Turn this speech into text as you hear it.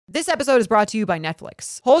This episode is brought to you by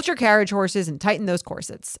Netflix. Hold your carriage horses and tighten those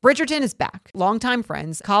corsets. Bridgerton is back. Longtime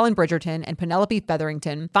friends Colin Bridgerton and Penelope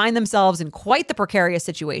Featherington find themselves in quite the precarious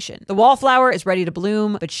situation. The wallflower is ready to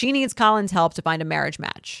bloom, but she needs Colin's help to find a marriage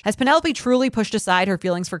match. Has Penelope truly pushed aside her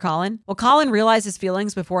feelings for Colin? Will Colin realize his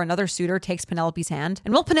feelings before another suitor takes Penelope's hand?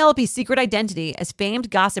 And will Penelope's secret identity as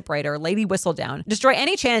famed gossip writer Lady Whistledown destroy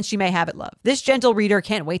any chance she may have at love? This gentle reader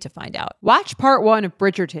can't wait to find out. Watch part 1 of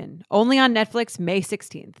Bridgerton, only on Netflix May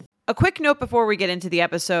 16th. A quick note before we get into the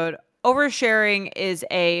episode. Oversharing is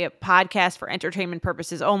a podcast for entertainment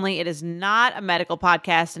purposes only. It is not a medical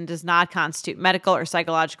podcast and does not constitute medical or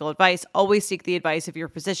psychological advice. Always seek the advice of your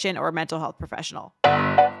physician or mental health professional.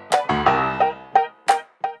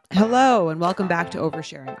 Hello, and welcome back to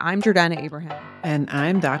Oversharing. I'm Jordana Abraham. And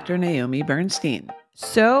I'm Dr. Naomi Bernstein.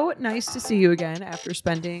 So nice to see you again after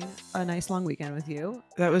spending a nice long weekend with you.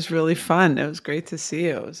 That was really fun. It was great to see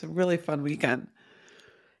you. It was a really fun weekend.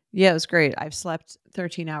 Yeah, it was great. I've slept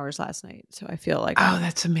 13 hours last night, so I feel like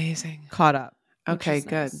that's amazing. Caught up. Okay,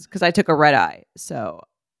 good. Because I took a red eye, so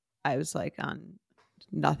I was like on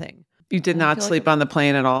nothing. You did not sleep on the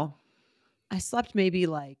plane at all? I slept maybe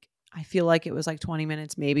I feel like it was like 20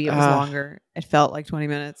 minutes. Maybe it was longer. It felt like 20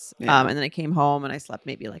 minutes. Yeah. And then I came home and I slept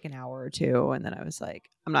maybe like an hour or two. And then I was like,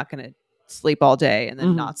 I'm not going to sleep all day and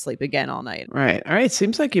then not sleep again all night. Right. All right.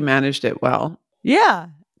 Seems like you managed it well. Yeah,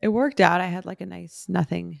 it worked out. I had like a nice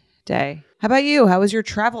nothing day. How about you? How was your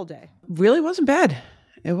travel day? Really wasn't bad.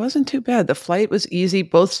 It wasn't too bad. The flight was easy.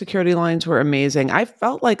 Both security lines were amazing. I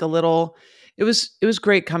felt like it was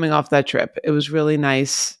great coming off that trip. It was really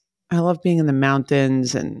nice. I love being in the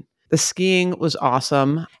mountains, and the skiing was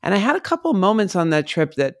awesome. And I had a couple moments on that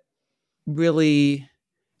trip that really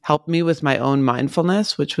helped me with my own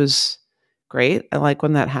mindfulness, which was great. I like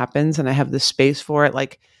when that happens and I have the space for it.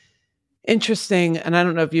 Like, interesting. And I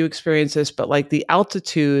don't know if you experience this, but like the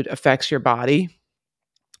altitude affects your body.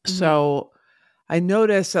 Mm-hmm. So I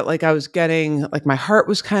noticed that like I was getting, like my heart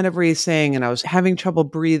was kind of racing and I was having trouble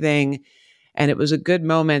breathing. And it was a good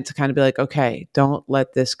moment to kind of be like, okay, don't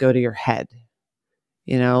let this go to your head.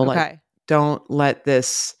 You know, like don't let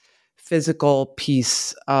this physical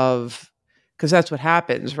piece of, because that's what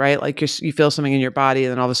happens, right? Like you feel something in your body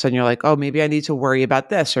and then all of a sudden you're like, oh, maybe I need to worry about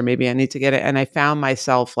this, or maybe I need to get it. And I found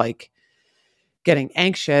myself like getting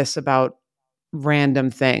anxious about random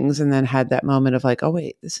things, and then had that moment of like, oh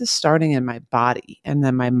wait, this is starting in my body. And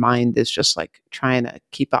then my mind is just like trying to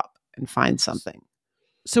keep up and find something.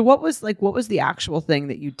 So what was the actual thing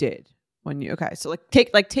that you did when you, so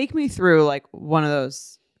take me through like one of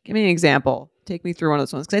those, give me an example. Take me through one of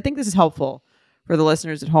those ones. Cause I think this is helpful for the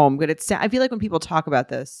listeners at home, but I feel like when people talk about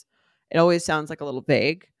this, it always sounds like a little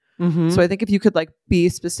vague. Mm-hmm. So I think if you could like be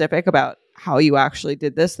specific about how you actually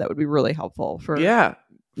did this, that would be really helpful for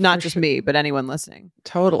not just me, but anyone listening.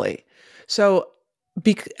 Totally. So,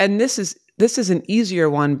 and this is an easier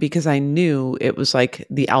one because I knew it was like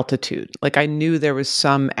the altitude. Like I knew there was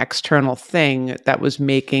some external thing that was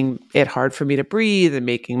making it hard for me to breathe and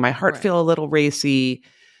making my heart feel a little racy.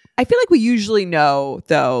 I feel like we usually know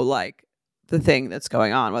though, like the thing that's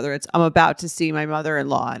going on, whether it's I'm about to see my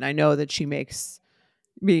mother-in-law and I know that she makes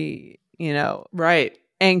me,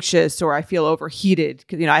 anxious, or I feel overheated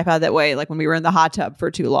because, I've had that way, like when we were in the hot tub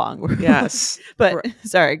for too long. Yes. But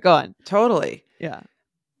sorry, go on. Totally. Yeah.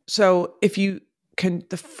 So if you can,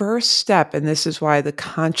 the first step, and this is why the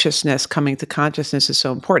coming to consciousness is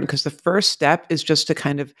so important, because the first step is just to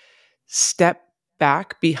kind of step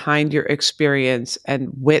back behind your experience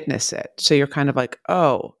and witness it. So you're kind of like,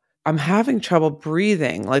 oh, I'm having trouble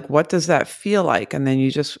breathing. Like, what does that feel like? And then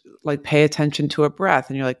you just like pay attention to a breath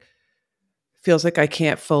and you're like, feels like I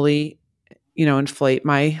can't fully, inflate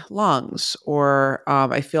my lungs, or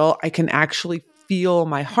I feel I can actually feel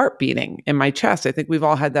my heart beating in my chest. I think we've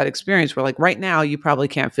all had that experience where like right now you probably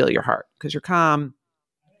can't feel your heart because you're calm,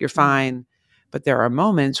 you're fine. But there are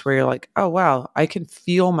moments where you're like, oh, wow, I can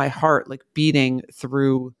feel my heart like beating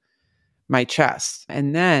through my chest.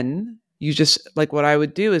 And then you just like, what I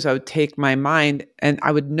would do is I would take my mind and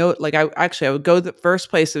I would note, like I would go the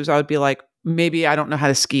first place is I would be like, maybe I don't know how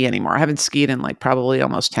to ski anymore. I haven't skied in like probably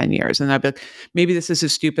almost 10 years. And I'd be like, maybe this is a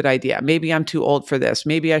stupid idea. Maybe I'm too old for this.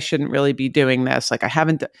 Maybe I shouldn't really be doing this. Like I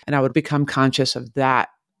haven't, and I would become conscious of that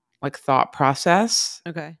like thought process.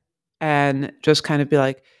 Okay. And just kind of be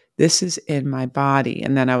like, this is in my body.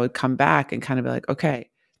 And then I would come back and kind of be like, okay,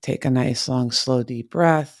 take a nice, long, slow, deep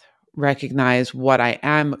breath, recognize what I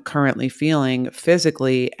am currently feeling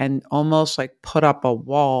physically, and almost like put up a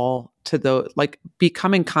wall to the, like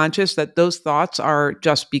becoming conscious that those thoughts are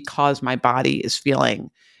just because my body is feeling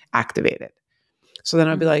activated. So then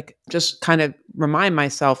I'd be like, just kind of remind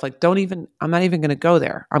myself, like, I'm not even going to go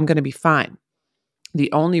there. I'm going to be fine.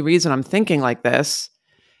 The only reason I'm thinking like this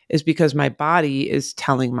is because my body is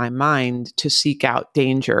telling my mind to seek out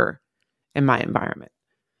danger in my environment.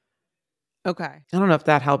 Okay. I don't know if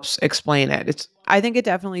that helps explain it. I think it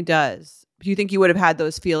definitely does. Do you think you would have had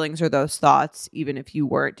those feelings or those thoughts even if you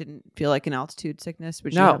didn't feel like an altitude sickness?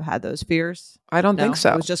 Would you have had those fears? I don't think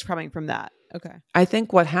so. It was just coming from that. Okay. I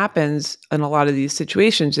think what happens in a lot of these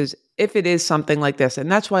situations is if it is something like this,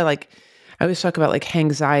 and that's why like I always talk about like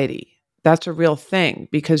anxiety. That's a real thing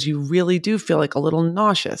because you really do feel like a little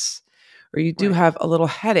nauseous or you do have a little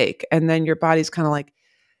headache. And then your body's kind of like,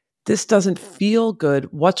 this doesn't feel good.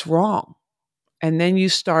 What's wrong? And then you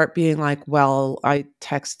start being like, well, I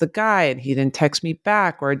text the guy and he didn't text me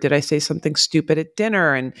back. Or did I say something stupid at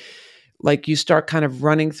dinner? And like you start kind of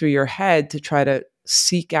running through your head to try to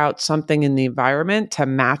seek out something in the environment to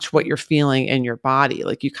match what you're feeling in your body.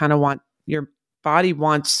 Like you kind of want, your body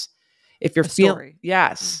wants, if you're feeling,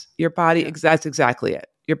 yes, your body, that's exactly it.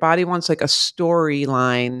 Your body wants like a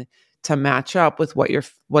storyline to match up with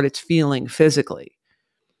what it's feeling physically,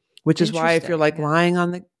 which is why if you're like lying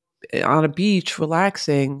on a beach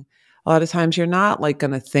relaxing, a lot of times you're not like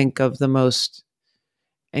going to think of the most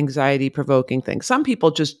anxiety provoking thing. Some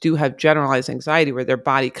people just do have generalized anxiety where their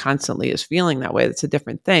body constantly is feeling that way. That's a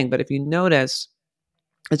different thing. But if you notice,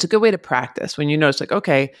 it's a good way to practice when you notice like,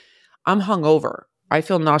 okay, I'm hungover. I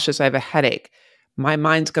feel nauseous. I have a headache. My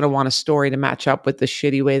mind's going to want a story to match up with the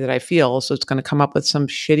shitty way that I feel. So it's going to come up with some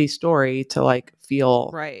shitty story to like feel.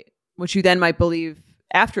 Right. Which you then might believe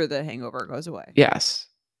after the hangover goes away. Yes.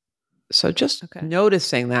 So just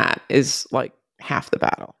noticing that is like half the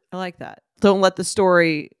battle. I like that. Don't let the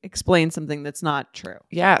story explain something that's not true.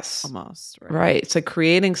 Yes. Almost. Right. It's like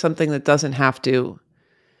creating something that doesn't have to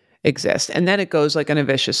exist. And then it goes like in a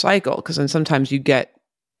vicious cycle because then sometimes you get,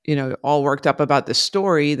 all worked up about the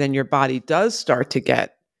story, then your body does start to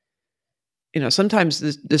get, sometimes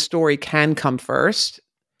the story can come first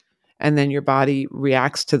and then your body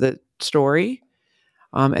reacts to the story.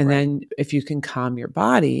 Then if you can calm your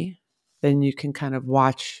body, then you can kind of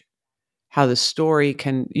watch how the story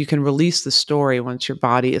you can release the story once your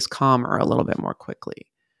body is calmer a little bit more quickly.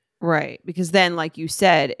 Right. Because then, like you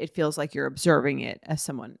said, it feels like you're observing it as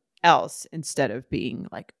someone else instead of being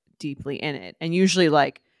like deeply in it. And usually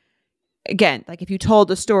like, again, like if you told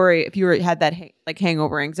the story, if you had that like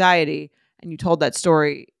hangover anxiety and you told that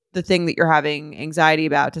story, the thing that you're having anxiety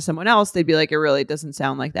about to someone else, they'd be like, it really doesn't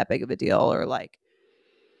sound like that big of a deal. Or like,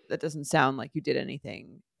 that doesn't sound like you did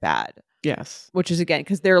anything bad. Yes. Which is, again,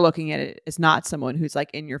 because they're looking at it as not someone who's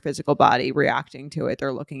like in your physical body reacting to it.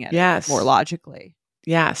 They're looking at it more logically.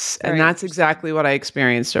 Yes. And that's exactly what I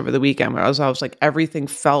experienced over the weekend where I was like, everything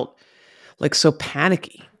felt like so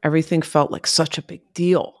panicky. Everything felt like such a big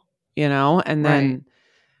deal, And then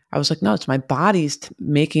I was like, no, it's my body's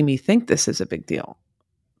making me think this is a big deal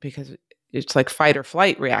because it's like fight or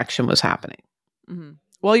flight reaction was happening. Mm-hmm.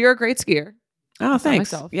 Well, you're a great skier. Oh,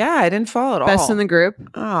 thanks. Yeah, I didn't fall at all. Best in the group.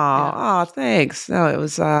 Oh, thanks. No, it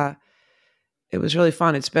was really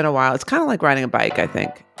fun. It's been a while. It's kind of like riding a bike, I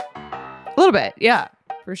think. A little bit, yeah,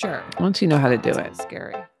 for sure. Once you know how to do it. It's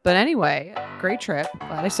scary. But anyway, great trip.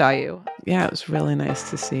 Glad I saw you. Yeah, it was really nice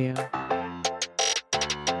to see you.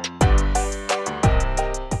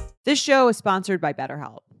 This show is sponsored by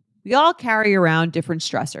BetterHelp. We all carry around different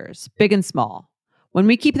stressors, big and small. When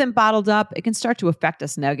we keep them bottled up, it can start to affect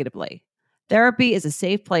us negatively. Therapy is a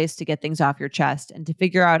safe place to get things off your chest and to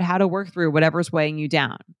figure out how to work through whatever's weighing you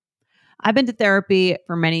down. I've been to therapy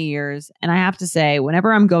for many years, and I have to say,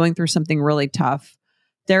 whenever I'm going through something really tough,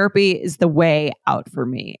 therapy is the way out for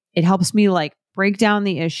me. It helps me like break down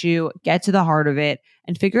the issue, get to the heart of it,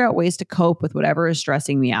 and figure out ways to cope with whatever is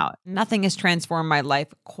stressing me out. Nothing has transformed my life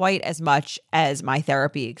quite as much as my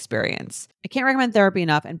therapy experience. I can't recommend therapy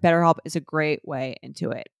enough, and BetterHelp is a great way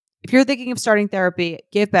into it. If you're thinking of starting therapy,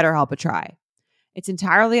 give BetterHelp a try. It's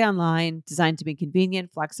entirely online, designed to be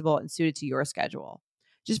convenient, flexible, and suited to your schedule.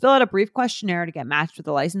 Just fill out a brief questionnaire to get matched with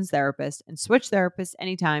a licensed therapist and switch therapists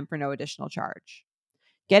anytime for no additional charge.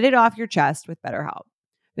 Get it off your chest with BetterHelp.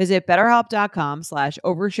 Visit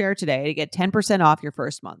BetterHelp.com/overshare today to get 10% off your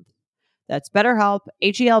first month. That's BetterHelp,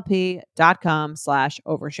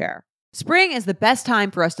 HELP.com/overshare. Spring is the best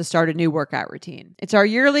time for us to start a new workout routine. It's our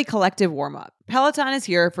yearly collective warm-up. Peloton is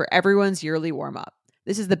here for everyone's yearly warm-up.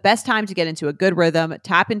 This is the best time to get into a good rhythm,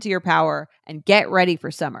 tap into your power, and get ready for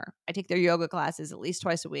summer. I take their yoga classes at least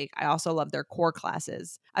twice a week. I also love their core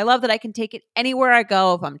classes. I love that I can take it anywhere I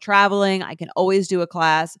go. If I'm traveling, I can always do a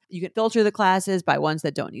class. You can filter the classes by ones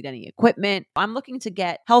that don't need any equipment. I'm looking to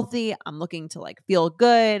get healthy. I'm looking to feel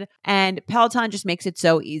good. And Peloton just makes it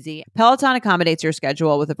so easy. Peloton accommodates your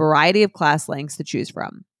schedule with a variety of class lengths to choose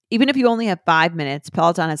from. Even if you only have 5 minutes,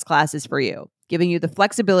 Peloton has classes for you, giving you the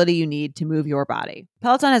flexibility you need to move your body.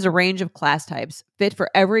 Peloton has a range of class types fit for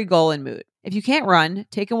every goal and mood. If you can't run,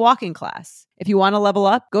 take a walking class. If you want to level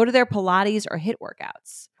up, go to their Pilates or HIIT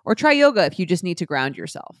workouts. Or try yoga if you just need to ground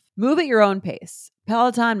yourself. Move at your own pace.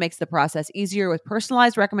 Peloton makes the process easier with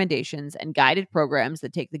personalized recommendations and guided programs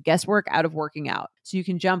that take the guesswork out of working out, so you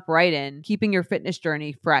can jump right in, keeping your fitness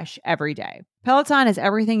journey fresh every day. Peloton has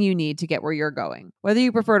everything you need to get where you're going. Whether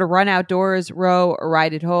you prefer to run outdoors, row, or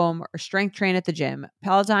ride at home, or strength train at the gym,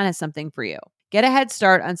 Peloton has something for you. Get a head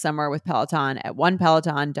start on summer with Peloton at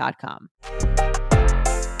onepeloton.com.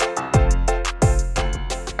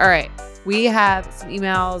 All right. We have some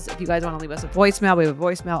emails. If you guys want to leave us a voicemail, we have a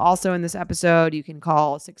voicemail also in this episode. You can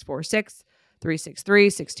call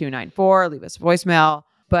 646-363-6294. Leave us a voicemail.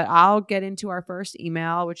 But I'll get into our first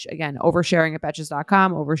email, which again,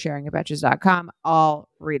 oversharing@betches.com, oversharing@betches.com. I'll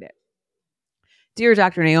read it. Dear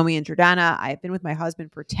Dr. Naomi and Jordana, I have been with my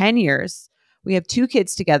husband for 10 years. We have 2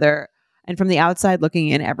 kids together, and from the outside looking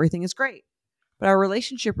in, everything is great. But our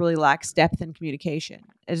relationship really lacks depth and communication.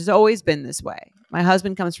 It has always been this way. My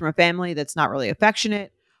husband comes from a family that's not really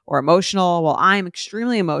affectionate or emotional, while I'm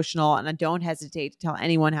extremely emotional and I don't hesitate to tell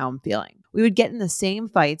anyone how I'm feeling. We would get in the same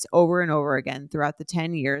fights over and over again throughout the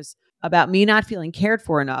 10 years about me not feeling cared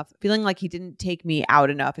for enough, feeling like he didn't take me out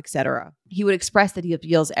enough, etc. He would express that he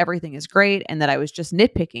feels everything is great and that I was just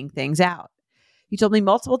nitpicking things out. He told me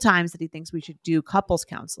multiple times that he thinks we should do couples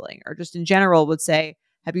counseling, or just in general would say,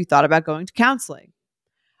 have you thought about going to counseling?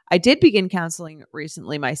 I did begin counseling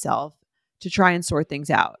recently myself to try and sort things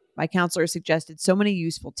out. My counselor suggested so many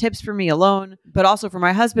useful tips for me alone, but also for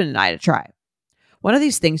my husband and I to try. One of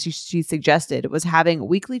these things she suggested was having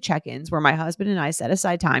weekly check-ins where my husband and I set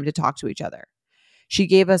aside time to talk to each other. She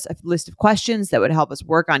gave us a list of questions that would help us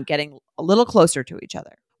work on getting a little closer to each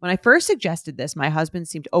other. When I first suggested this, my husband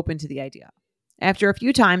seemed open to the idea. After a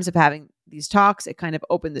few times of having these talks, it kind of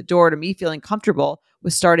opened the door to me feeling comfortable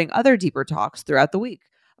with starting other deeper talks throughout the week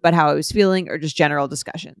about how I was feeling or just general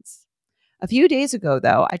discussions. A few days ago,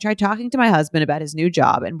 though, I tried talking to my husband about his new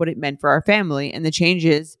job and what it meant for our family and the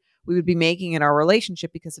changes we would be making in our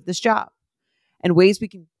relationship because of this job, and ways we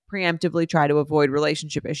can preemptively try to avoid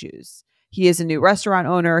relationship issues. He is a new restaurant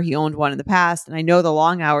owner. He owned one in the past, and I know the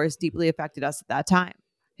long hours deeply affected us at that time.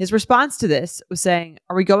 His response to this was saying,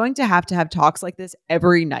 are we going to have talks like this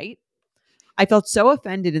every night? I felt so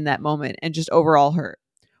offended in that moment and just overall hurt.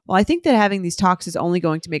 While I think that having these talks is only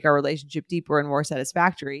going to make our relationship deeper and more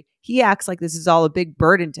satisfactory, he acts like this is all a big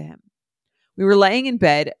burden to him. We were laying in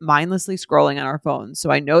bed, mindlessly scrolling on our phones, so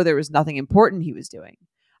I know there was nothing important he was doing.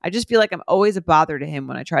 I just feel like I'm always a bother to him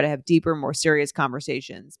when I try to have deeper, more serious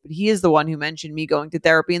conversations, but he is the one who mentioned me going to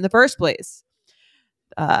therapy in the first place.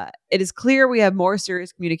 It is clear we have more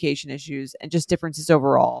serious communication issues and just differences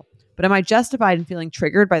overall. But am I justified in feeling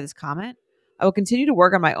triggered by this comment? I will continue to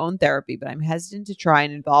work on my own therapy, but I'm hesitant to try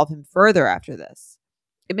and involve him further after this.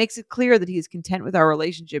 It makes it clear that he is content with our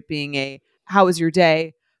relationship being a how was your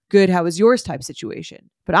day? Good, how was yours type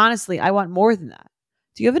situation. But honestly, I want more than that.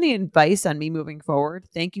 Do you have any advice on me moving forward?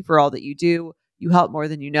 Thank you for all that you do. You help more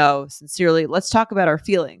than you know. Sincerely, let's talk about our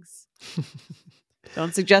feelings.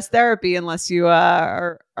 Don't suggest therapy unless you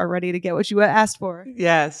are ready to get what you asked for.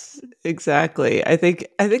 Yes, exactly. I think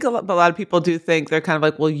a lot of people do think they're kind of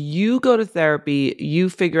like, well, you go to therapy, you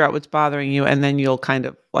figure out what's bothering you, and then you'll kind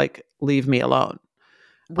of leave me alone.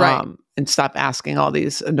 Right. And stop asking all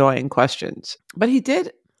these annoying questions. But he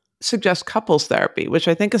did suggest couples therapy, which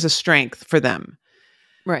I think is a strength for them.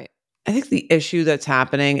 Right. I think the issue that's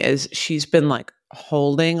happening is she's been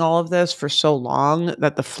holding all of this for so long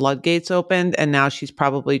that the floodgates opened, and now she's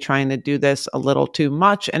probably trying to do this a little too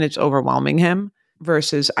much and it's overwhelming him.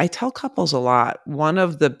 Versus, I tell couples a lot, one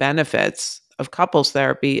of the benefits of couples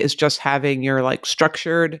therapy is just having your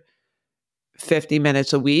structured 50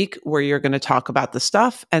 minutes a week where you're going to talk about the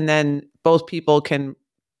stuff, and then both people can,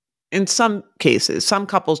 in some cases, some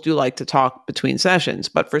couples do like to talk between sessions,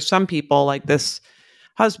 but for some people like this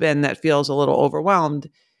husband that feels a little overwhelmed,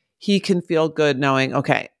 he can feel good knowing,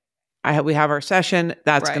 okay, we have our session.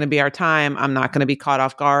 That's Right. going to be our time. I'm not going to be caught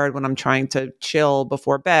off guard when I'm trying to chill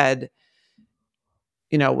before bed,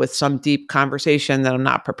 with some deep conversation that I'm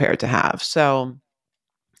not prepared to have. So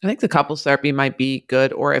I think the couples therapy might be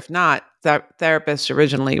good, or if not, that therapist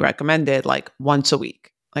originally recommended like once a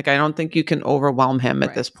week. Like, I don't think you can overwhelm him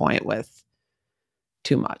at this point with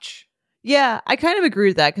too much. Yeah, I kind of agree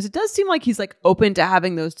with that because it does seem like he's like open to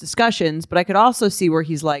having those discussions, but I could also see where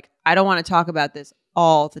he's like, I don't want to talk about this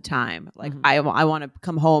all the time. Like, I want to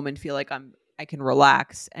come home and feel like I can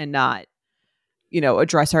relax and not,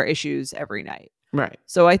 address our issues every night. Right.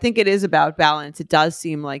 So I think it is about balance. It does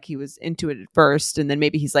seem like he was into it at first, and then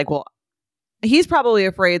maybe he's like, well, he's probably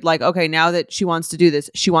afraid, like, okay, now that she wants to do this,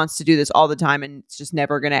 she wants to do this all the time, and it's just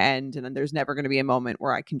never going to end. And then there's never going to be a moment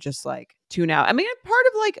where I can just like tune out. I mean,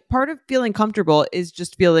 part of feeling comfortable is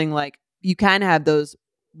just feeling like you can have those,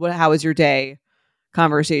 how was your day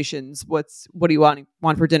conversations? What do you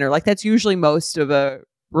want for dinner? Like, that's usually most of a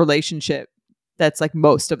relationship. That's like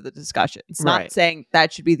most of the discussion. It's not saying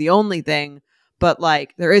that should be the only thing, but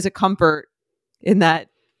like there is a comfort in that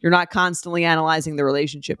you're not constantly analyzing the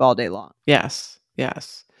relationship all day long. Yes.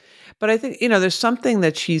 Yes. But I think, there's something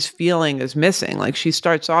that she's feeling is missing. Like, she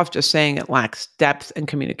starts off just saying it lacks depth and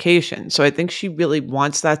communication. So I think she really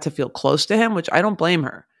wants that to feel close to him, which I don't blame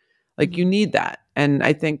her. Like, you need that. And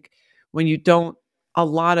I think when you don't, a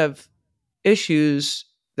lot of issues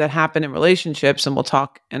that happen in relationships, and we'll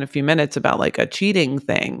talk in a few minutes about like a cheating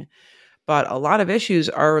thing, but a lot of issues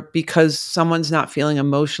are because someone's not feeling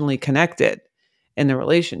emotionally connected in the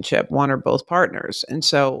relationship, one or both partners. And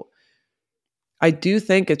so I do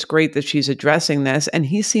think it's great that she's addressing this, and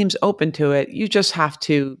he seems open to it. You just have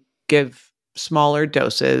to give smaller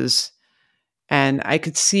doses. And I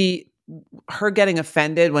could see her getting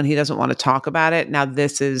offended when he doesn't want to talk about it. Now,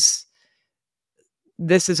 this is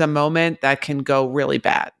a moment that can go really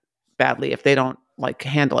badly if they don't like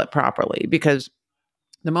handle it properly, because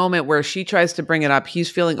the moment where she tries to bring it up, he's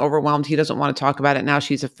feeling overwhelmed. He doesn't want to talk about it. Now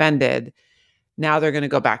she's offended. Now they're going to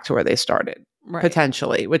go back to where they started,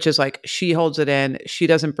 potentially, which is like she holds it in. She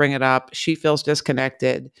doesn't bring it up. She feels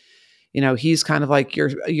disconnected. He's kind of like,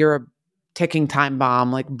 you're a ticking time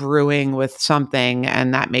bomb, like brewing with something,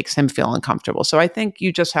 and that makes him feel uncomfortable. So I think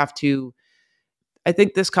you just have to, I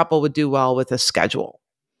think this couple would do well with a schedule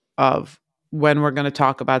of when we're going to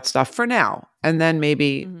talk about stuff for now. And then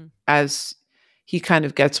maybe as he kind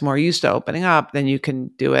of gets more used to opening up, then you can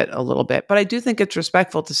do it a little bit. But I do think it's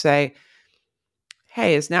respectful to say,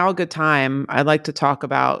 hey, is now a good time? I'd like to talk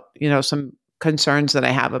about, some concerns that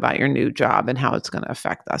I have about your new job and how it's going to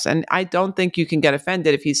affect us. And I don't think you can get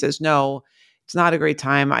offended if he says, no, it's not a great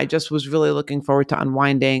time. I just was really looking forward to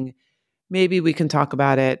unwinding. Maybe we can talk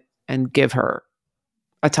about it and give her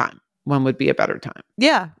a time. When would be a better time?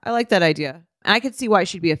 Yeah, I like that idea. And I could see why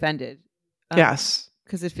she'd be offended. Yes.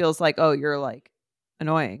 Because it feels like, oh, you're like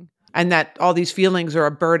annoying. And that all these feelings are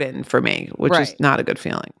a burden for me, which is not a good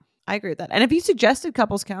feeling. I agree with that. And if you suggested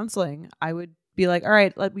couples counseling, I would be like, all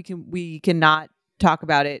right, we can not talk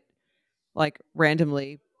about it like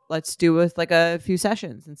randomly. Let's do with like a few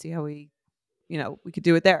sessions and see how we could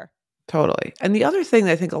do it there. Totally. And the other thing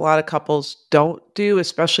that I think a lot of couples don't do,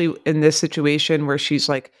 especially in this situation where she's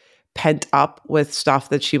like pent up with stuff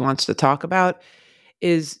that she wants to talk about,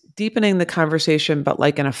 is deepening the conversation, but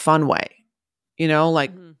like in a fun way,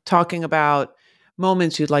 talking about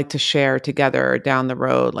moments you'd like to share together down the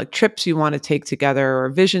road, like trips you want to take together or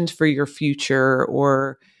visions for your future.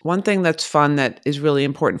 Or one thing that's fun that is really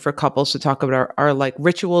important for couples to talk about are like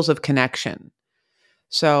rituals of connection.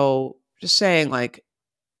 So just saying like,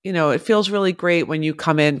 it feels really great when you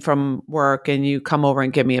come in from work and you come over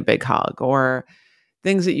and give me a big hug, or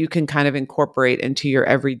things that you can kind of incorporate into your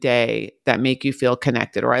everyday that make you feel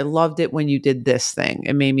connected. Or I loved it when you did this thing.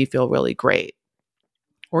 It made me feel really great.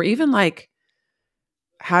 Or even like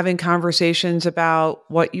having conversations about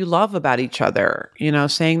what you love about each other,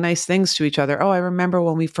 saying nice things to each other. Oh, I remember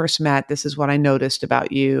when we first met, this is what I noticed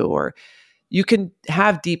about you. Or you can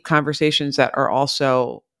have deep conversations that are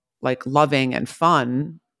also like loving and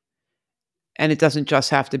fun. And it doesn't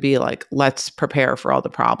just have to be like, let's prepare for all the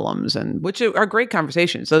problems, and which are great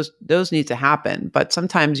conversations. Those need to happen. But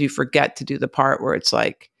sometimes you forget to do the part where it's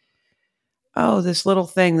like, oh, this little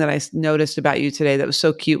thing that I noticed about you today that was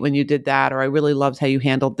so cute when you did that, or I really loved how you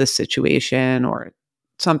handled this situation, or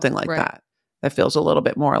something like that. That feels a little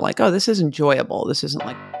bit more like, oh, this is enjoyable. This isn't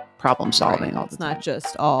like problem solving. It's not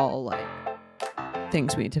just all like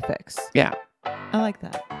things we need to fix. Yeah. I like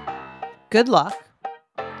that. Good luck.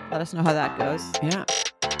 Let us know how that goes. Yeah.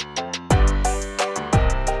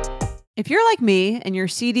 If you're like me and your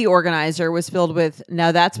CD organizer was filled with,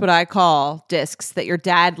 now that's what I call discs that your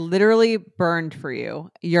dad literally burned for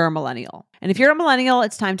you, you're a millennial. And if you're a millennial,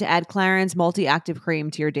 it's time to add Clarins Multi-Active Cream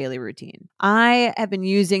to your daily routine. I have been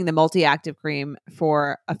using the Multi-Active Cream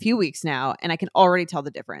for a few weeks now, and I can already tell the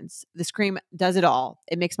difference. This cream does it all.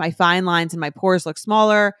 It makes my fine lines and my pores look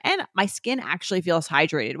smaller, and my skin actually feels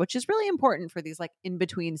hydrated, which is really important for these like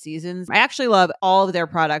in-between seasons. I actually love all of their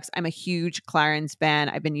products. I'm a huge Clarins fan.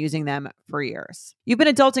 I've been using them for years. You've been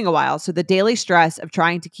adulting a while, so the daily stress of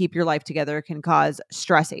trying to keep your life together can cause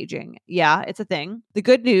stress aging. Yeah, it's a thing. The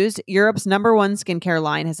good news, Europe's #1 skincare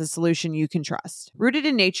line has a solution you can trust. Rooted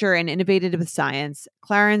in nature and innovated with science,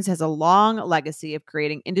 Clarins has a long legacy of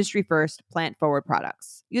creating industry-first, plant-forward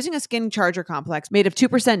products. Using a skin charger complex made of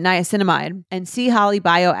 2% niacinamide and sea holly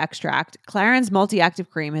bioextract, Clarins Multi-Active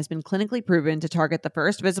Cream has been clinically proven to target the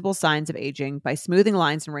first visible signs of aging by smoothing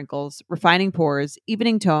lines and wrinkles, refining pores,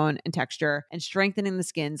 evening tone and texture, and strengthening the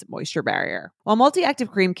skin's moisture barrier. While Multi-Active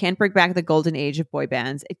Cream can't bring back the golden age of boy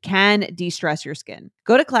bands, it can de-stress your skin.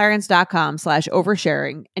 Go to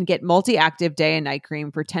clarins.com/oversharing and get Multi-Active Day and Night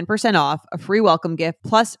Cream for 10% off, a free welcome gift,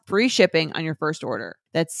 plus free shipping on your first order.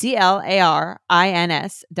 That's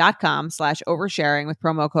clarins.com/oversharing with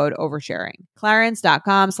promo code oversharing.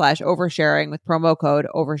 clarins.com/oversharing with promo code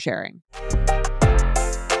oversharing.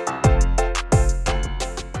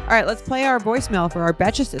 All right, let's play our voicemail for our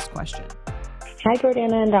Betch Assist question. Hi,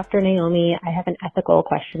 Jordana and Dr. Naomi. I have an ethical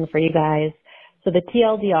question for you guys. So the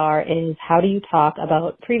TLDR is, how do you talk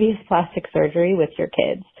about previous plastic surgery with your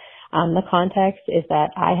kids? The context is that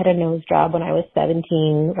I had a nose job when I was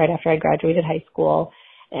 17, right after I graduated high school.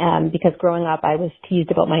 Because growing up, I was teased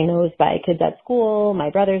about my nose by kids at school, my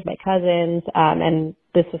brothers, my cousins, and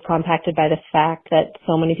this was compacted by the fact that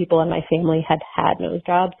so many people in my family had had nose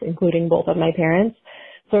jobs, including both of my parents.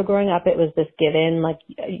 So growing up, it was this given, like,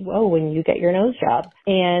 oh, when you get your nose job.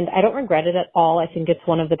 And I don't regret it at all. I think it's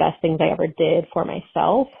one of the best things I ever did for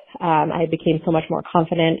myself. I became so much more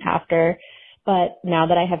confident after. But now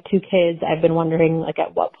that I have 2 kids, I've been wondering, like,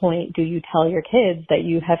 at what point do you tell your kids that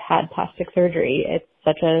you have had plastic surgery? It's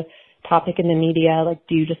such a topic in the media. Like,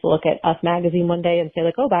 do you just look at Us Magazine one day and say,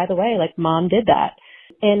 like, oh, by the way, like, mom did that?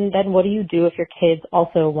 And then what do you do if your kids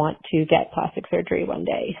also want to get plastic surgery one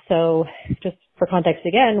day? So just for context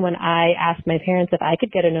again, when I asked my parents if I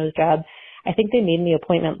could get a nose job, I think they made me an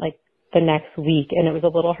appointment like the next week, and it was a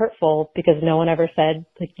little hurtful because no one ever said,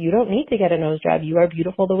 like, you don't need to get a nose job. You are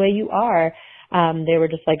beautiful the way you are. They were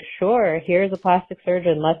just like, sure, here's a plastic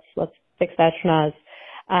surgeon. Let's fix that schnoz.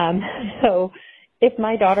 So if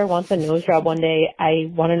my daughter wants a nose job one day,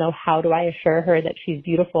 I want to know, how do I assure her that she's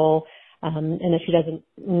beautiful, and that she doesn't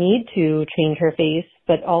need to change her face,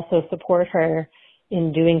 but also support her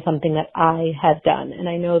in doing something that I have done. And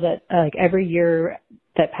I know that like every year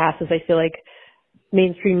that passes, I feel like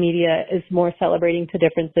mainstream media is more celebrating to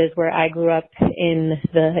differences, where I grew up in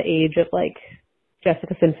the age of like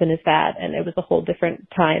Jessica Simpson is fat, and it was a whole different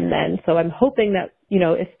time then. So I'm hoping that, you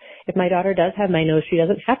know, if my daughter does have my nose, she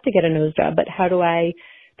doesn't have to get a nose job, but how do I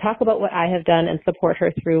talk about what I have done and support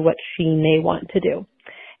her through what she may want to do?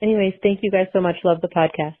 Anyways, thank you guys so much. Love the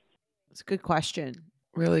podcast. It's a good question.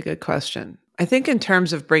 Really good question. I think in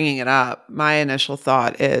terms of bringing it up, my initial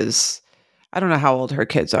thought is, I don't know how old her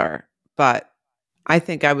kids are, but I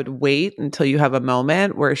think I would wait until you have a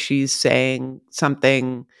moment where she's saying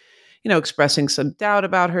something, you know, expressing some doubt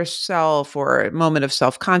about herself or a moment of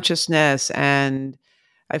self-consciousness. And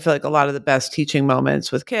I feel like a lot of the best teaching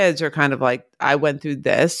moments with kids are kind of like, I went through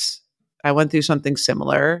this. I went through something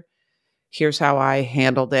similar. Here's how I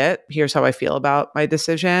handled it. Here's how I feel about my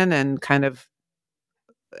decision, and kind of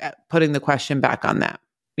putting the question back on them.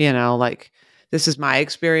 You know, like, this is my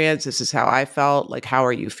experience. This is how I felt. Like, how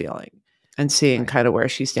are you feeling? And seeing kind of where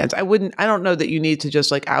she stands. I don't know that you need to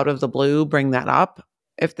just like out of the blue bring that up.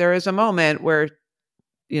 If there is a moment where,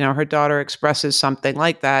 you know, her daughter expresses something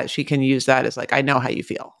like that, she can use that as like, I know how you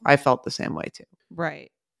feel. I felt the same way too. Right.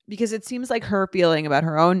 Because it seems like her feeling about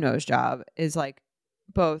her own nose job is like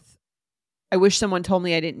both, I wish someone told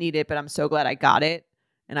me I didn't need it, but I'm so glad I got it.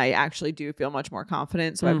 And I actually do feel much more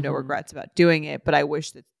confident. So I have no regrets about doing it. But I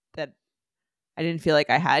wish that I didn't feel like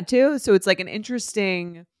I had to. So it's like an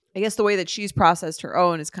interesting, I guess the way that she's processed her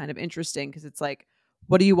own is kind of interesting, because it's like,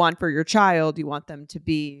 what do you want for your child? You want them to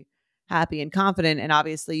be happy and confident. And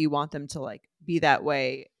obviously you want them to like be that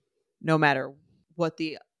way no matter what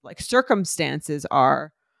the like circumstances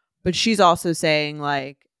are. But she's also saying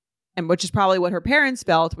like, and which is probably what her parents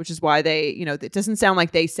felt, which is why they, you know, it doesn't sound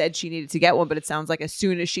like they said she needed to get one, but it sounds like as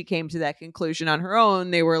soon as she came to that conclusion on her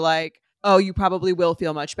own, they were like, oh, you probably will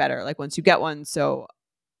feel much better like once you get one. So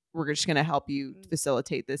we're just going to help you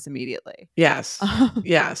facilitate this immediately. Yes.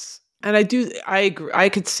 Yes. And I agree. I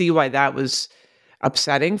could see why that was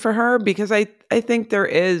upsetting for her, because I think there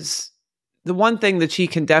is the one thing that she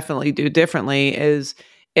can definitely do differently is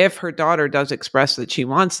if her daughter does express that she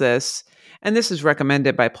wants this, and this is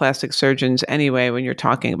recommended by plastic surgeons anyway, when you're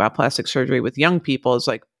talking about plastic surgery with young people, is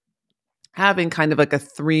like having kind of like a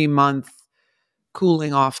 3-month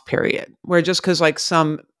cooling off period where just because like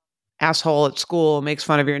some asshole at school makes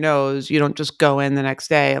fun of your nose, you don't just go in the next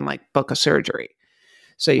day and like book a surgery.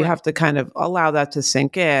 So you have to kind of allow that to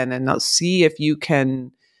sink in and see if you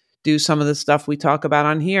can do some of the stuff we talk about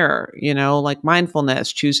on here, like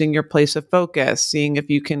mindfulness, choosing your place of focus, seeing if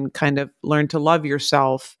you can kind of learn to love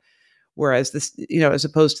yourself. Whereas this, as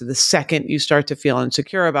opposed to the second you start to feel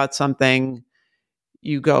insecure about something,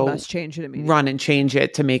 you go must change it immediately. Run and change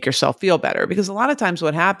it to make yourself feel better. Because a lot of times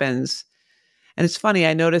what happens, and it's funny,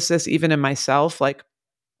 I notice this even in myself, like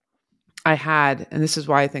and this is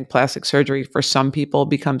why I think plastic surgery for some people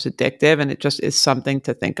becomes addictive, and it just is something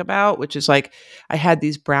to think about, which is like I had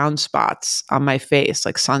these brown spots on my face,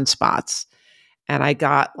 like sunspots, and I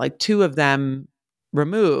got like 2 of them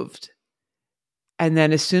removed. And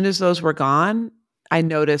then as soon as those were gone, I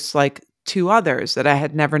noticed like 2 others that I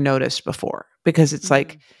had never noticed before, because it's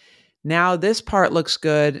like, now this part looks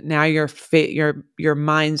good. Now your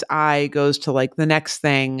mind's eye goes to like the next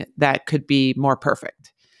thing that could be more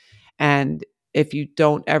perfect. And if you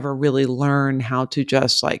don't ever really learn how to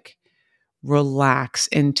just like relax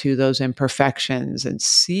into those imperfections and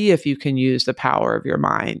see if you can use the power of your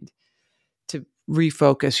mind to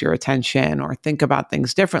refocus your attention or think about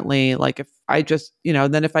things differently. Like if I just,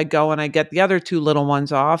 then if I go and I get the other 2 little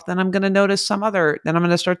ones off, then I'm going to notice then I'm going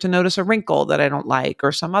to start to notice a wrinkle that I don't like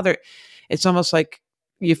or some other. It's almost like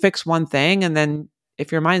you fix one thing, and then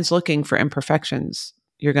if your mind's looking for imperfections,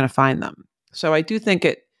 you're going to find them. So I do think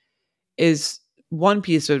it is one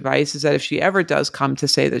piece of advice is that if she ever does come to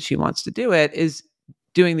say that she wants to do it, is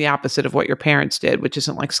doing the opposite of what your parents did, which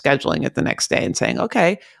isn't like scheduling it the next day and saying,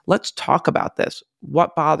 okay, let's talk about this.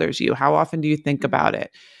 What bothers you? How often do you think about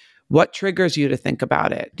it? What triggers you to think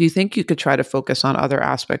about it? Do you think you could try to focus on other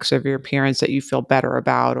aspects of your appearance that you feel better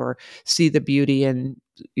about, or see the beauty in,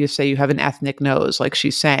 you say you have an ethnic nose, like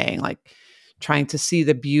she's saying, like trying to see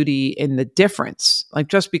the beauty in the difference. Like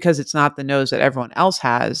just because it's not the nose that everyone else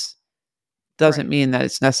has doesn't mean that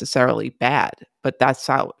it's necessarily bad, but that's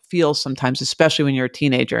how it feels sometimes, especially when you're a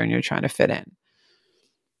teenager and you're trying to fit in.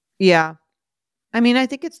 Yeah. I mean, I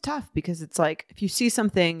think it's tough because it's like, if you see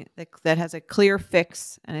something that has a clear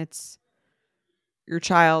fix and it's your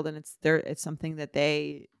child and it's something that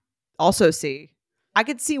they also see, I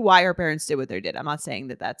could see why her parents did what they did. I'm not saying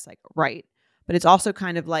that that's like right, but it's also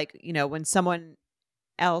kind of like, when someone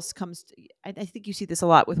else comes to, I think you see this a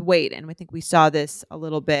lot with weight. And I think we saw this a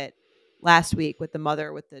little bit last week with the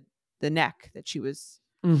mother with the neck that she was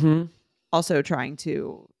also trying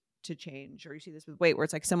to change. Or you see this with weight, where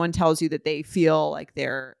it's like someone tells you that they feel like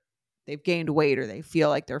they've gained weight or they feel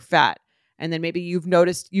like they're fat, and then maybe you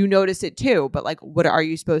notice it too, but like, what are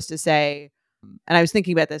you supposed to say? And I was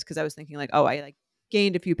thinking about this because I was thinking like, oh, I like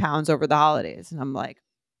gained a few pounds over the holidays, and I'm like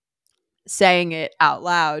saying it out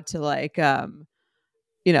loud to like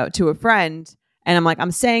to a friend, and I'm like,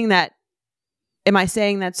 I'm saying that. Am I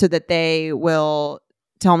saying that so that they will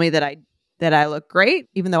tell me that I look great,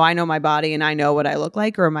 even though I know my body and I know what I look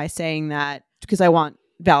like? Or am I saying that because I want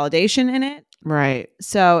validation in it? Right.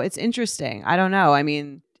 So it's interesting. I don't know. I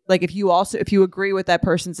mean, like if you agree with that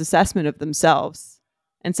person's assessment of themselves,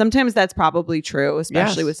 and sometimes that's probably true,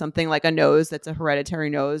 especially with something like a nose that's a hereditary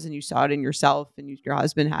nose, and you saw it in yourself and your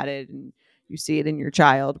husband had it and you see it in your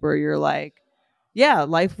child, where you're like, yeah,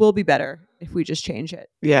 life will be better if we just change it.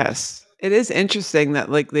 Yes. It is interesting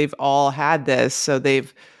that like they've all had this, so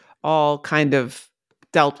they've all kind of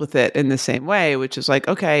dealt with it in the same way, which is like,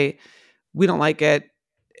 okay, we don't like it.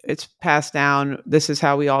 It's passed down. This is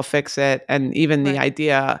how we all fix it. And even the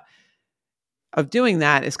idea of doing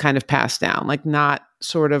that is kind of passed down, like not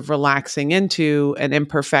sort of relaxing into an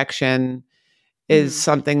imperfection is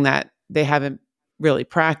something that they haven't really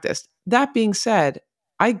practiced. That being said,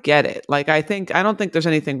 I get it. Like, I don't think there's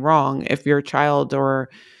anything wrong if your child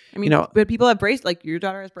or, but people have braces, like your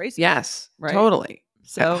daughter has braces. Yes, right? Totally.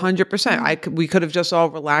 So 100%. We could have just all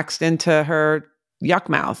relaxed into her yuck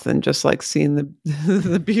mouth and just like seen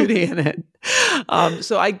the beauty in it.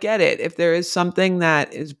 So I get it. If there is something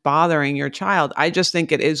that is bothering your child, I just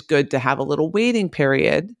think it is good to have a little waiting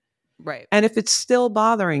period. Right. And if it's still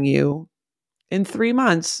bothering you in 3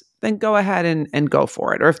 months, then go ahead and go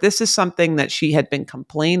for it. Or if this is something that she had been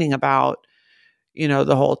complaining about,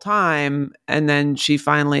 the whole time, and then she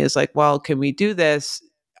finally is like, well, can we do this?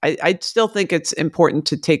 I still think it's important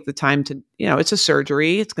to take the time to, it's a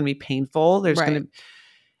surgery. It's going to be painful. There's going to,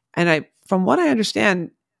 and from what I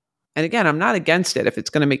understand, And again, I'm not against it if it's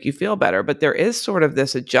going to make you feel better, but there is sort of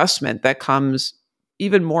this adjustment that comes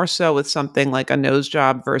even more so with something like a nose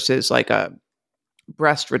job versus like a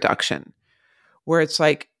breast reduction, where it's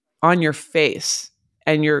like on your face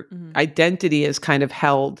and your identity is kind of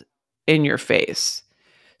held in your face.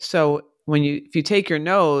 So if you take your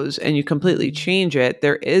nose and you completely change it,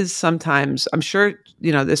 there is sometimes, I'm sure,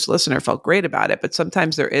 this listener felt great about it, but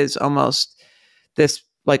sometimes there is almost this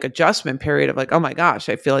like adjustment period of like, oh my gosh,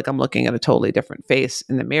 I feel like I'm looking at a totally different face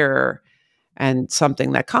in the mirror, and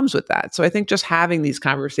something that comes with that. So I think just having these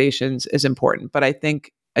conversations is important. But I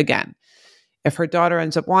think, again, if her daughter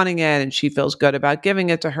ends up wanting it and she feels good about giving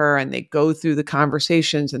it to her and they go through the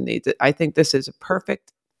conversations, and I think this is a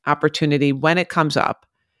perfect opportunity when it comes up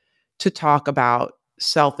to talk about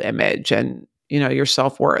self-image and, your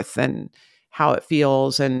self-worth and how it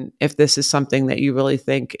feels. And if this is something that you really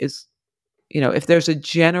think is, if there's a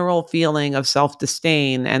general feeling of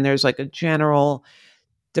self-disdain and there's like a general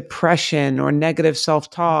depression or negative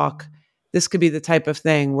self-talk, this could be the type of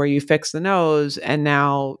thing where you fix the nose and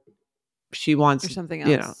now she wants something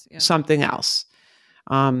else, something else.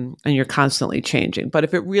 And you're constantly changing. But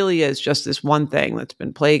if it really is just this one thing that's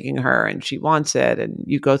been plaguing her and she wants it and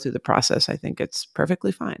you go through the process, I think it's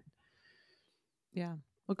perfectly fine. Yeah.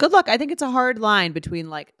 Well, good luck. I think it's a hard line between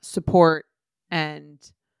like support and,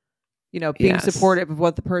 being supportive of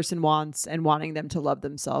what the person wants and wanting them to love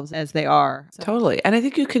themselves as they are. So. Totally. And I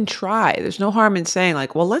think you can try. There's no harm in saying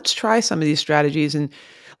like, well, let's try some of these strategies and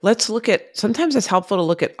let's look at, sometimes it's helpful to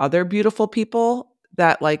look at other beautiful people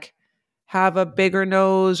that like have a bigger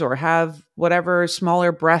nose or have whatever,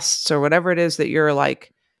 smaller breasts or whatever it is that you're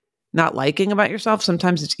like not liking about yourself.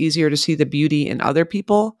 Sometimes it's easier to see the beauty in other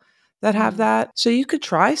people that have that. So you could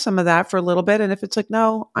try some of that for a little bit. And if it's like,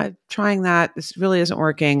 no, I'm trying that, this really isn't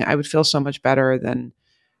working, I would feel so much better, then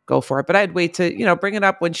go for it. But I'd wait to, bring it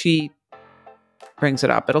up when she brings it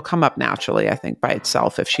up. It'll come up naturally, I think, by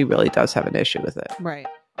itself if she really does have an issue with it. Right.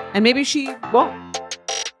 And maybe she won't.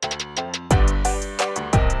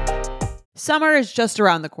 Summer is just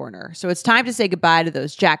around the corner, so it's time to say goodbye to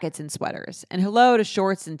those jackets and sweaters, and hello to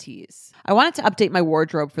shorts and tees. I wanted to update my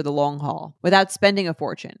wardrobe for the long haul without spending a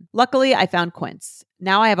fortune. Luckily, I found Quince.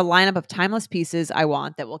 Now I have a lineup of timeless pieces I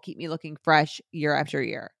want that will keep me looking fresh year after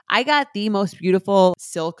year. I got the most beautiful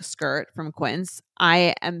silk skirt from Quince.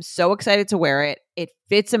 I am so excited to wear it. It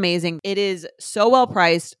fits amazing. It is so well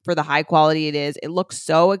priced for the high quality it is. It looks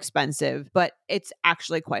so expensive, but it's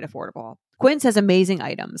actually quite affordable. Quince has amazing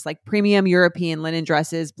items like premium European linen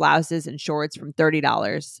dresses, blouses, and shorts from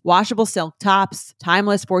 $30, washable silk tops,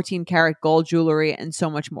 timeless 14-karat gold jewelry, and so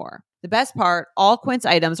much more. The best part, all Quince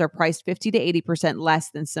items are priced 50 to 80% less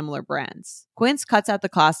than similar brands. Quince cuts out the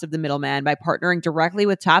cost of the middleman by partnering directly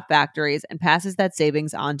with top factories and passes that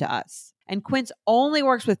savings on to us. And Quince only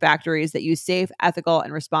works with factories that use safe, ethical,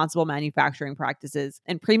 and responsible manufacturing practices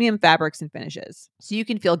and premium fabrics and finishes, so you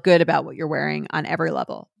can feel good about what you're wearing on every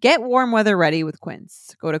level. Get warm weather ready with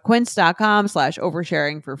Quince. Go to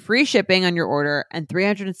quince.com/oversharing for free shipping on your order and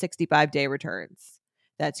 365-day returns.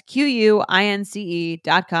 That's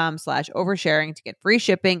QUINCE.com/oversharing to get free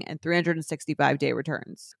shipping and 365-day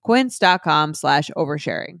returns.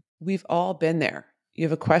 Quince.com/oversharing. We've all been there. You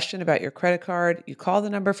have a question about your credit card, you call the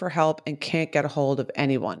number for help and can't get a hold of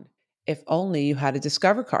anyone. If only you had a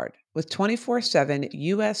Discover card. With 24/7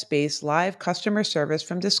 US-based live customer service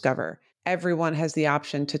from Discover, everyone has the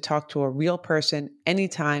option to talk to a real person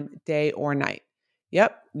anytime, day or night.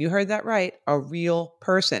 Yep, you heard that right, a real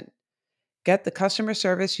person. Get the customer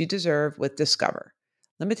service you deserve with Discover.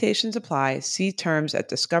 Limitations apply. See terms at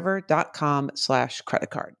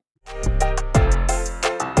discover.com/creditcard.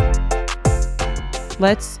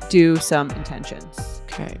 Let's do some intentions.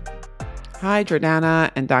 Okay. Hi, Jordana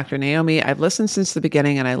and Dr. Naomi. I've listened since the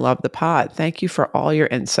beginning and I love the pod. Thank you for all your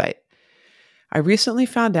insight. I recently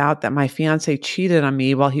found out that my fiance cheated on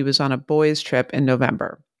me while he was on a boys' trip in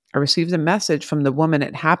November. I received a message from the woman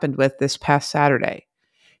it happened with this past Saturday.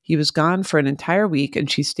 He was gone for an entire week and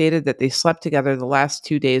she stated that they slept together the last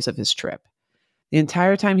 2 days of his trip. The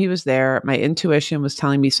entire time he was there, my intuition was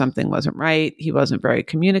telling me something wasn't right. He wasn't very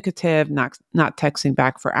communicative, not texting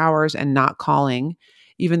back for hours and not calling,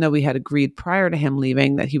 even though we had agreed prior to him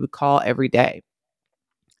leaving that he would call every day.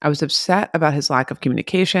 I was upset about his lack of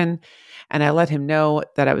communication, and I let him know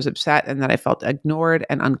that I was upset and that I felt ignored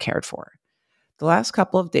and uncared for. The last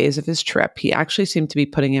couple of days of his trip, he actually seemed to be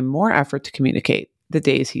putting in more effort to communicate the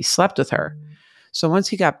days he slept with her. So once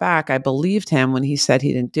he got back, I believed him when he said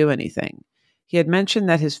he didn't do anything. He had mentioned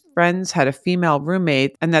that his friends had a female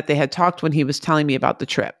roommate and that they had talked when he was telling me about the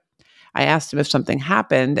trip. I asked him if something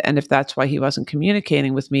happened and if that's why he wasn't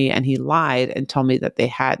communicating with me, and he lied and told me that they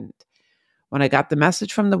hadn't. When I got the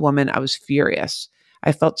message from the woman, I was furious.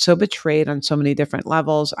 I felt so betrayed on so many different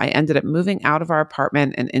levels. I ended up moving out of our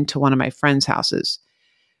apartment and into one of my friend's houses.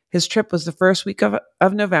 His trip was the first week of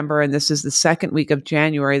November, and this is the second week of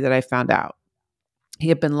January that I found out. He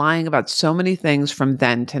had been lying about so many things from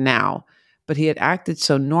then to now, but he had acted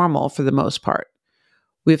so normal for the most part.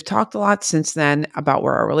 We've talked a lot since then about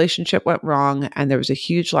where our relationship went wrong, and there was a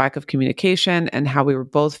huge lack of communication and how we were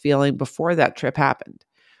both feeling before that trip happened.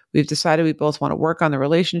 We've decided we both want to work on the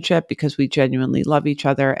relationship because we genuinely love each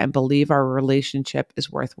other and believe our relationship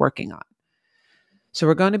is worth working on. So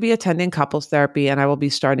we're going to be attending couples therapy, and I will be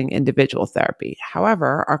starting individual therapy.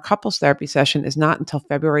 However, our couples therapy session is not until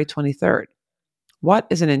February 23rd. What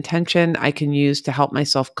is an intention I can use to help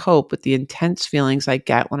myself cope with the intense feelings I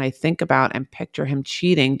get when I think about and picture him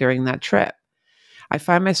cheating during that trip? I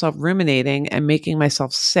find myself ruminating and making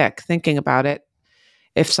myself sick thinking about it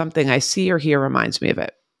if something I see or hear reminds me of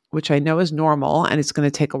it, which I know is normal, and it's going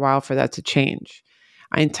to take a while for that to change.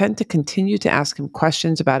 I intend to continue to ask him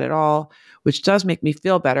questions about it all, which does make me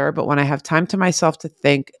feel better, but when I have time to myself to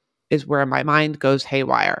think is where my mind goes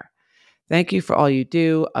haywire. Thank you for all you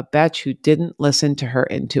do. A bitch who didn't listen to her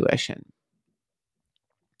intuition.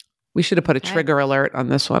 We should have put a trigger alert on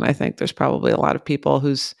this one. I think there's probably a lot of people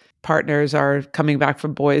whose partners are coming back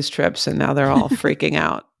from boys' trips and now they're all freaking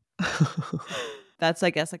out. That's,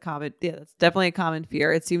 I guess, that's definitely a common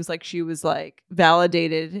fear. It seems like she was like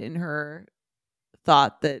validated in her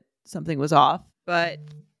thought that something was off. But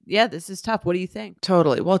yeah, this is tough. What do you think?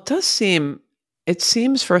 Totally. Well, it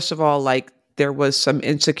seems, first of all, like there was some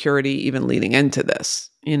insecurity even leading into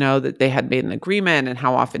this, that they had made an agreement and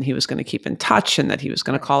how often he was going to keep in touch and that he was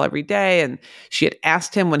going to call every day. And she had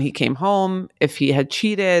asked him when he came home if he had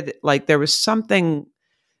cheated. Like there was something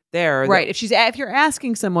there. Right. If you're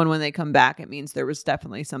asking someone when they come back, it means there was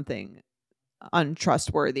definitely something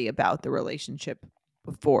untrustworthy about the relationship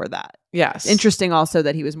before that. Yes. Interesting also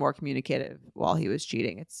that he was more communicative while he was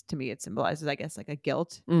cheating. To me, it symbolizes, I guess, like a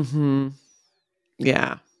guilt. Mm-hmm.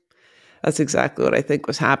 Yeah. That's exactly what I think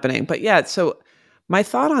was happening. But yeah, so my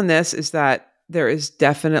thought on this is that there is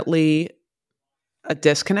definitely a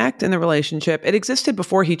disconnect in the relationship. It existed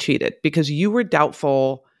before he cheated because you were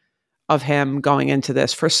doubtful of him going into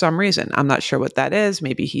this for some reason. I'm not sure what that is.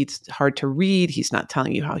 Maybe he's hard to read. He's not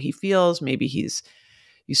telling you how he feels. Maybe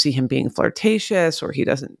you see him being flirtatious, or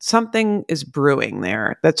something is brewing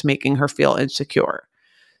there that's making her feel insecure.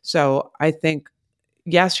 So I think,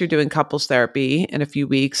 yes, you're doing couples therapy in a few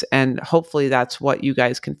weeks, and hopefully that's what you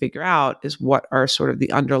guys can figure out is what are sort of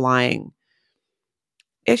the underlying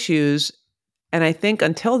issues. And I think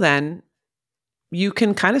until then, you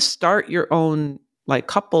can kind of start your own like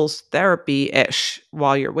couples therapy-ish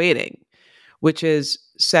while you're waiting, which is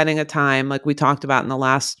setting a time like we talked about in the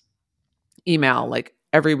last email, like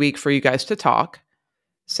every week for you guys to talk,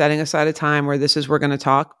 setting aside a time where we're going to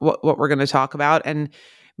talk, what we're going to talk about, and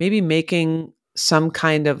maybe making some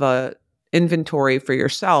kind of a inventory for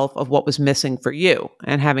yourself of what was missing for you,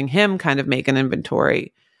 and having him kind of make an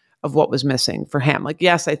inventory of what was missing for him. Like,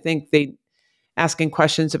 yes, I think asking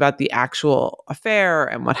questions about the actual affair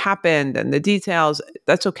and what happened and the details,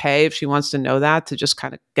 that's okay if she wants to know that, to just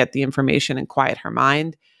kind of get the information and quiet her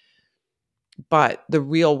mind. But the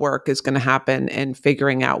real work is going to happen in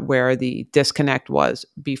figuring out where the disconnect was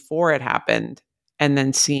before it happened, and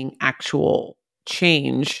then seeing actual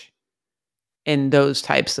change in those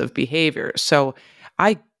types of behaviors. So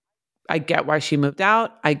I get why she moved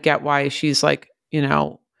out. I get why she's like,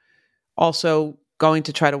 also going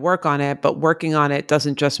to try to work on it, but working on it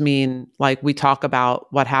doesn't just mean like we talk about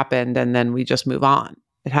what happened and then we just move on.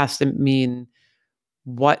 It has to mean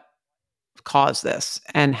what caused this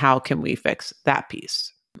and how can we fix that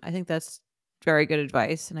piece. I think that's very good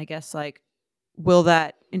advice. And I guess like, will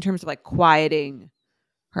that, in terms of like quieting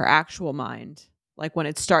her actual mind, like when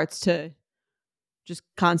it starts to just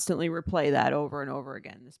constantly replay that over and over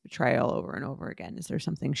again, this betrayal over and over again, is there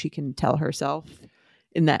something she can tell herself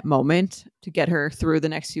in that moment to get her through the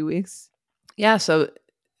next few weeks? Yeah. So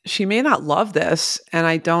she may not love this. And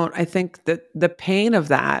I think that the pain of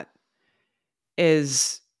that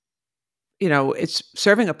is, it's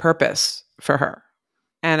serving a purpose for her.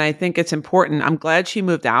 And I think it's important. I'm glad she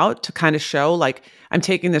moved out to kind of show like, I'm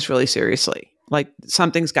taking this really seriously. Like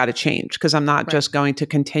something's got to change, because I'm not just going to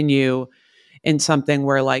continue in something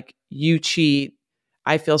where like you cheat,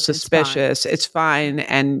 I feel suspicious, it's fine.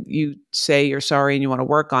 And you say you're sorry and you want to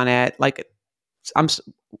work on it. Like,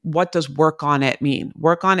 what does work on it mean?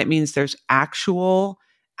 Work on it means there's actual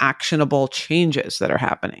actionable changes that are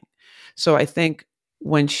happening. So I think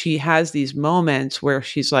when she has these moments where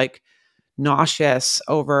she's like nauseous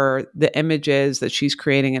over the images that she's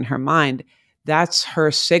creating in her mind, that's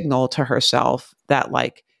her signal to herself that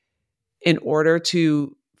like, in order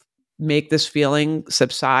to make this feeling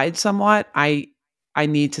subside somewhat, I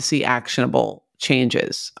need to see actionable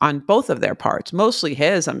changes on both of their parts, mostly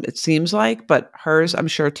his, it seems like, but hers, I'm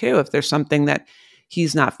sure too, if there's something that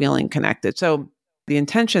he's not feeling connected. So the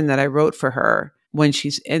intention that I wrote for her when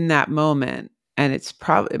she's in that moment, and it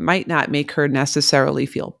might not make her necessarily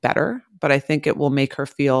feel better, but I think it will make her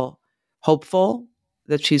feel hopeful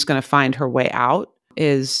that she's going to find her way out,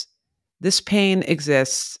 is this pain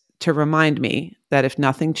exists to remind me that if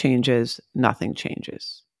nothing changes, nothing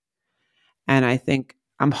changes. And I think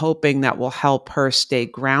I'm hoping that will help her stay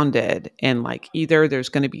grounded in like either there's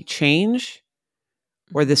going to be change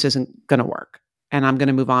or this isn't going to work. And I'm going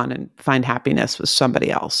to move on and find happiness with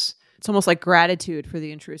somebody else. It's almost like gratitude for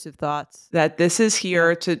the intrusive thoughts. That this is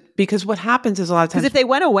here because what happens is a lot of times. Because if they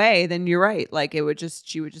went away, then you're right. Like she would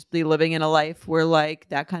just be living in a life where like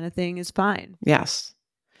that kind of thing is fine. Yes.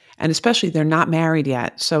 And especially they're not married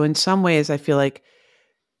yet. So in some ways I feel like,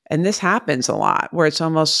 and this happens a lot, where it's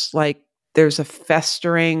almost like there's a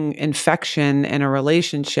festering infection in a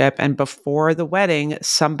relationship. And before the wedding,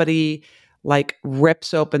 somebody like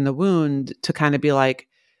rips open the wound to kind of be like,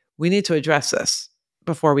 we need to address this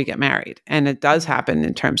before we get married. And it does happen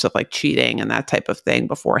in terms of like cheating and that type of thing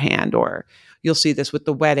beforehand, or you'll see this with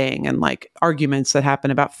the wedding and like arguments that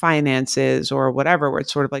happen about finances or whatever, where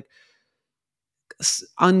it's sort of like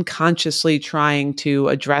unconsciously trying to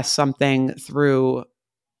address something through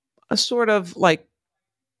a sort of like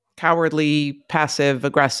cowardly, passive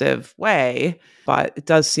aggressive way. But it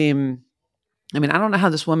does seem, I mean, I don't know how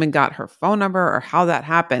this woman got her phone number or how that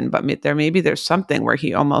happened, but there's something where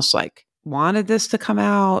he almost like wanted this to come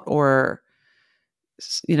out, or,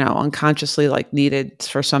 you know, unconsciously like needed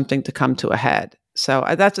for something to come to a head. So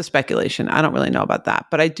that's a speculation. I don't really know about that.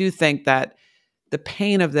 But I do think that the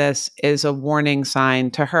pain of this is a warning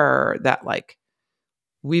sign to her that like,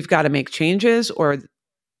 we've got to make changes, or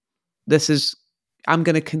I'm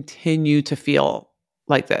going to continue to feel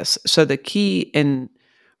like this. So the key in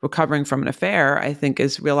recovering from an affair, I think,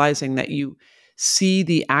 is realizing that you see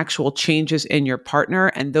the actual changes in your partner,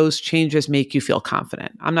 and those changes make you feel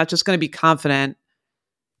confident. I'm not just going to be confident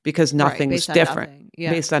because nothing's different,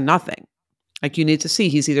 based on nothing. Like you need to see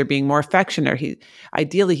he's either being more affectionate, or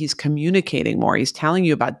ideally he's communicating more. He's telling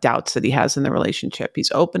you about doubts that he has in the relationship.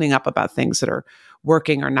 He's opening up about things that are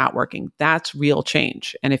working or not working. That's real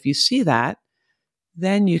change. And if you see that,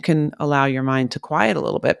 then you can allow your mind to quiet a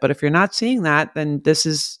little bit. But if you're not seeing that, then this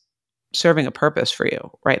is serving a purpose for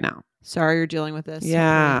you right now. Sorry you're dealing with this.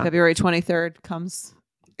 Yeah. February 23rd comes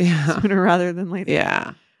sooner rather than later.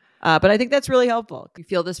 Yeah. But I think that's really helpful. You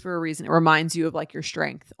feel this for a reason. It reminds you of like your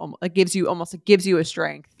strength. It gives you a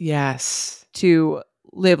strength. Yes. To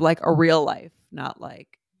live like a real life, not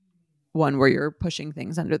like one where you're sweeping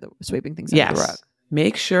things under the rug.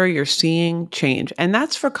 Make sure you're seeing change. And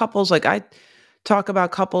that's for couples. Like I talk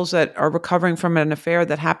about couples that are recovering from an affair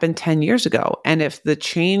that happened 10 years ago. And if the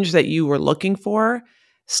change that you were looking for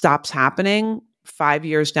stops happening 5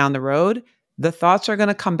 years down the road, the thoughts are going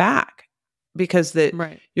to come back, because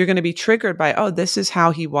you're going to be triggered by, oh, this is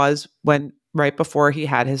how he was right before he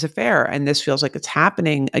had his affair. And this feels like it's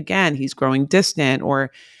happening again. He's growing distant,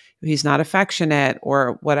 or he's not affectionate,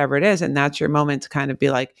 or whatever it is. And that's your moment to kind of be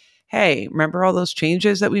like, hey, remember all those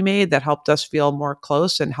changes that we made that helped us feel more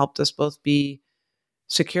close and helped us both be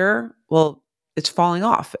secure? Well, it's falling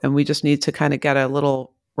off, and we just need to kind of get a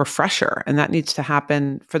little refresher, and that needs to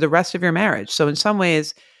happen for the rest of your marriage. So in some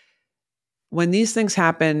ways, when these things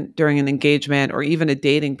happen during an engagement or even a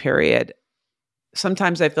dating period,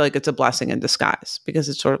 sometimes I feel like it's a blessing in disguise, because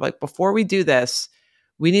it's sort of like, before we do this,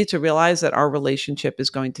 we need to realize that our relationship is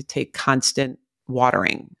going to take constant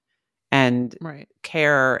watering and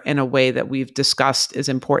care in a way that we've discussed is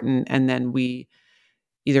important. And then we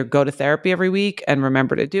either go to therapy every week and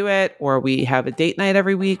remember to do it, or we have a date night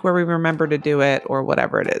every week where we remember to do it, or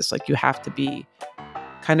whatever it is. Like, you have to be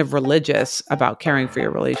kind of religious about caring for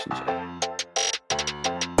your relationship.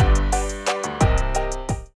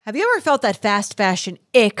 Have you ever felt that fast fashion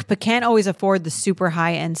ick, but can't always afford the super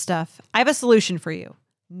high-end stuff? I have a solution for you.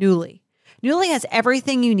 Nuuly. Nuuly has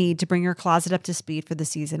everything you need to bring your closet up to speed for the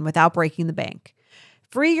season without breaking the bank.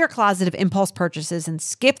 Free your closet of impulse purchases and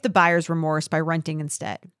skip the buyer's remorse by renting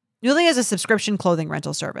instead. Nuuly has a subscription clothing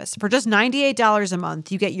rental service. For just $98 a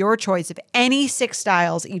month, you get your choice of any 6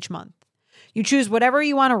 styles each month. You choose whatever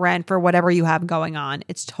you want to rent for whatever you have going on.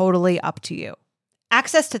 It's totally up to you.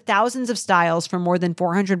 Access to thousands of styles from more than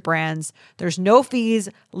 400 brands. There's no fees,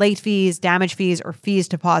 late fees, damage fees, or fees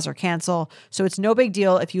to pause or cancel. So it's no big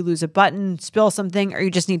deal if you lose a button, spill something, or you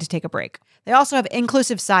just need to take a break. They also have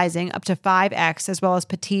inclusive sizing up to 5X, as well as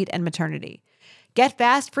petite and maternity. Get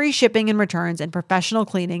fast, free shipping and returns and professional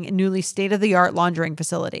cleaning in Nuuly's state-of-the-art laundering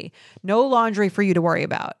facility. No laundry for you to worry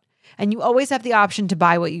about. And you always have the option to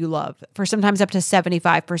buy what you love, for sometimes up to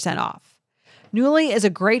 75% off. Nuuly is a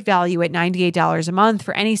great value at $98 a month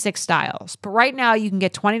for any 6 styles. But right now, you can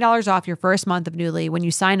get $20 off your first month of Nuuly when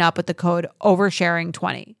you sign up with the code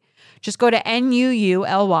OVERSHARING20. Just go to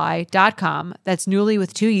NUULY.com, that's Nuuly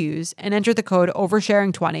with 2 U's, and enter the code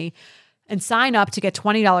OVERSHARING20 and sign up to get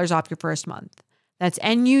 $20 off your first month. That's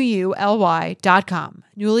NUULY.com,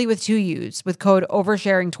 Nuuly with 2 U's, with code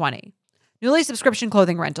OVERSHARING20. Nuuly subscription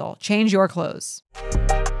clothing rental. Change your clothes.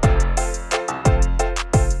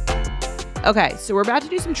 Okay, so we're about to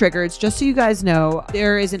do some triggers. Just so you guys know,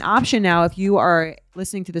 there is an option now. If you are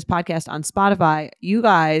listening to this podcast on Spotify, you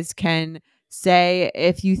guys can say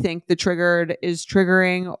if you think the triggered is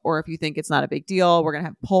triggering or if you think it's not a big deal. We're going to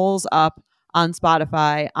have polls up on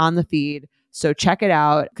Spotify on the feed. So check it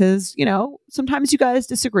out because, you know, sometimes you guys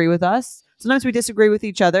disagree with us. Sometimes we disagree with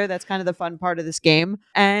each other. That's kind of the fun part of this game.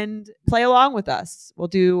 And play along with us. We'll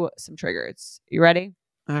do some triggers. You ready?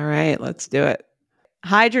 All right, let's do it.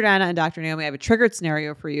 Hi, Jordana and Dr. Naomi. I have a triggered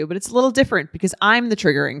scenario for you, but it's a little different because I'm the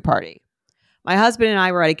triggering party. My husband and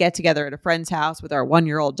I were at a get-together at a friend's house with our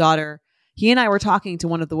 1-year-old daughter. He and I were talking to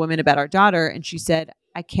one of the women about our daughter, and she said,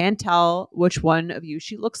 I can't tell which one of you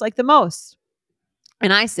she looks like the most.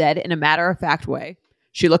 And I said, in a matter-of-fact way,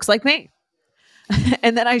 she looks like me.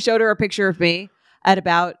 And then I showed her a picture of me at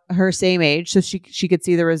about her same age so she could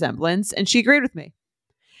see the resemblance, and she agreed with me.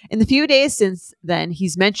 In the few days since then,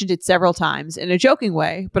 he's mentioned it several times in a joking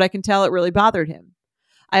way, but I can tell it really bothered him.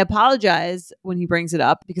 I apologize when he brings it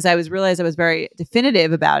up because I realized I was very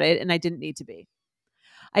definitive about it and I didn't need to be.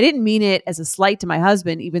 I didn't mean it as a slight to my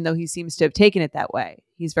husband, even though he seems to have taken it that way.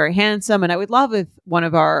 He's very handsome and I would love if one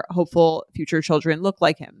of our hopeful future children looked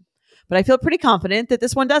like him. But I feel pretty confident that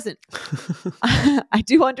this one doesn't. I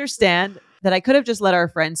do understand that I could have just let our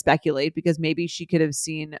friend speculate because maybe she could have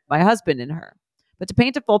seen my husband in her. But to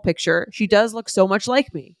paint a full picture, she does look so much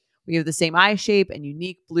like me. We have the same eye shape and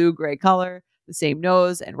unique blue-gray color, the same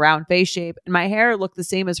nose and round face shape, and my hair looked the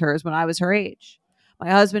same as hers when I was her age.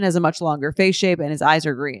 My husband has a much longer face shape and his eyes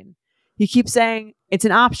are green. He keeps saying, it's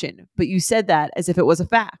an option, but you said that as if it was a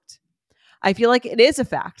fact. I feel like it is a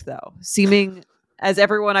fact, though, seeming as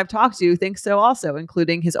everyone I've talked to thinks so also,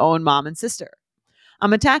 including his own mom and sister.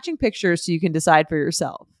 I'm attaching pictures so you can decide for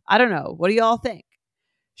yourself. I don't know. What do y'all think?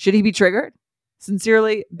 Should he be triggered?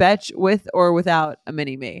 Sincerely, Betch, with or without a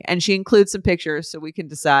mini-me. And she includes some pictures so we can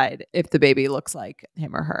decide if the baby looks like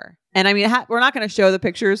him or her. And I mean, we're not going to show the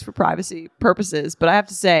pictures for privacy purposes, but I have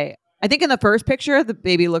to say, I think in the first picture, the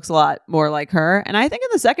baby looks a lot more like her. And I think in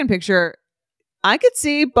the second picture, I could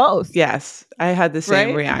see both. Yes, I had the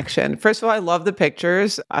same reaction. First of all, I love the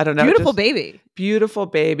pictures. I don't know. Beautiful baby. Beautiful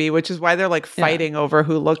baby, which is why they're like fighting over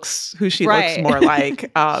who she looks more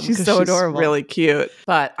like. She's so adorable. Really cute.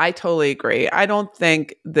 But I totally agree. I don't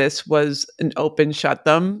think this was an open shut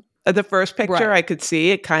them. The first picture I could see,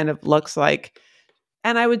 it kind of looks like,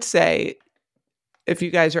 and I would say, if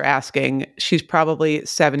you guys are asking, she's probably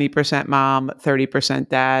 70% mom, 30%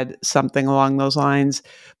 dad, something along those lines.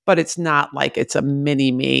 But it's not like it's a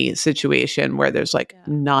mini-me situation where there's like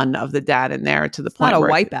none of the dad in there to the point not where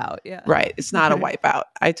a wipeout. Yeah. Right. It's not a wipeout.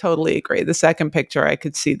 I totally agree. The second picture, I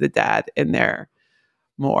could see the dad in there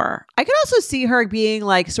more. I could also see her being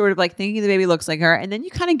like, sort of like thinking the baby looks like her. And then you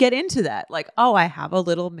kind of get into that. Like, oh, I have a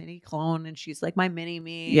little mini clone and she's like my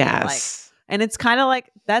mini-me. Yes. And it's kind of like,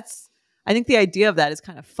 I think the idea of that is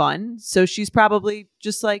kind of fun. So she's probably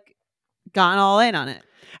just like gone all in on it.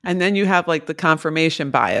 And then you have like the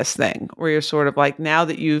confirmation bias thing where you're sort of like, now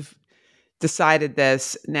that you've decided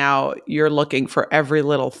this, now you're looking for every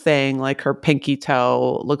little thing, like her pinky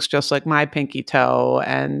toe looks just like my pinky toe.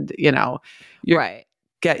 And, you know,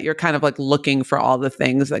 you're kind of like looking for all the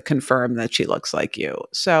things that confirm that she looks like you.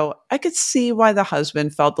 So I could see why the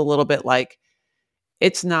husband felt a little bit like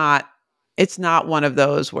it's not one of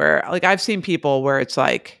those where, like, I've seen people where it's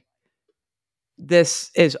like,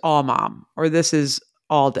 this is all mom or this is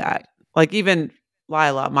all dad. Like even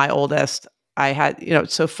Lila, my oldest, I had, you know,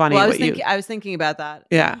 it's so funny. Well, I was thinking about that.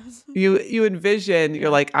 Yeah. You envision, you're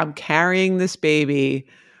like, I'm carrying this baby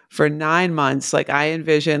for 9 months. Like I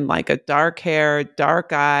envision like a dark hair,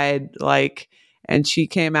 dark eyed, like, and she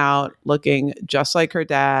came out looking just like her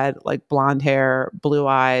dad, like blonde hair, blue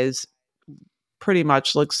eyes, pretty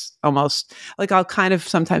much looks almost like I'll kind of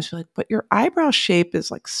sometimes be like, but your eyebrow shape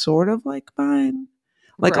is like sort of like mine.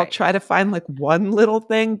 Like I'll Right. try to find like one little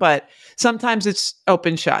thing, but sometimes it's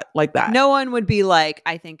open shut like that. No one would be like,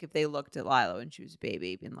 I think if they looked at Lila when she was a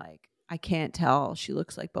baby, being like, I can't tell. She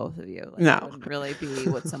looks like both of you. Like, No. That wouldn't really be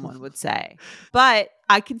what someone would say. But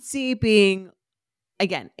I can see being,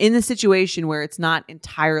 again, in the situation where it's not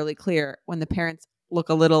entirely clear when the parents look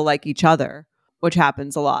a little like each other, which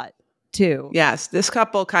happens a lot too. Yes, this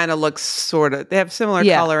couple kind of looks sort of, they have similar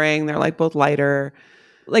Yeah. coloring. They're like both lighter.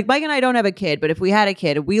 Like Mike and I don't have a kid, but if we had a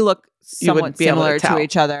kid, we look You somewhat wouldn't be able similar to tell.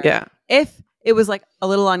 each other. Yeah. If it was like a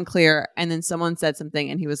little unclear and then someone said something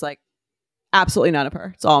and he was like, absolutely none of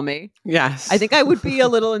her. It's all me. Yes. I think I would be a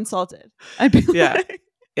little insulted. I'd be Yeah. like,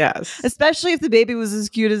 Yes. especially if the baby was as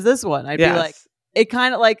cute as this one. I'd Yes. be like, it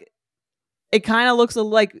kind of looks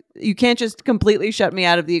like you can't just completely shut me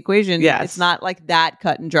out of the equation. Yes. It's not like that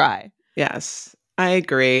cut and dry. Yes. I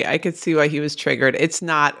agree. I could see why he was triggered. It's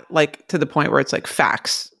not like to the point where it's like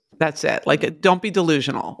facts. That's it. Like, don't be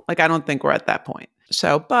delusional. Like, I don't think we're at that point.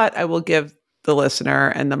 So, but I will give the listener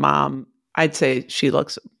and the mom, I'd say she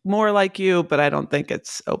looks more like you, but I don't think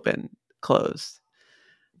it's open, closed.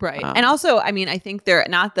 Right. And also, I mean, I think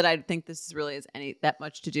not that I think this really has that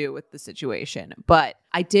much to do with the situation, but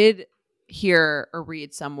I did hear or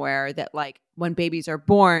read somewhere that like when babies are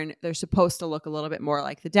born, they're supposed to look a little bit more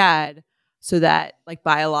like the dad so that like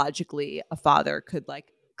biologically a father could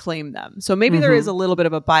like claim them. So maybe there is a little bit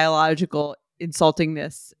of a biological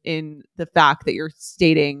insultingness in the fact that you're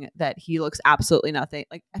stating that he looks absolutely nothing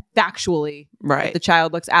like factually, Right. the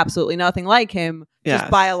child looks absolutely nothing like him. Yes.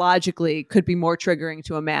 Just biologically could be more triggering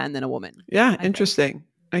to a man than a woman. Yeah, think. interesting.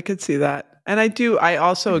 I could see that. And I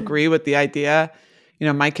also agree with the idea,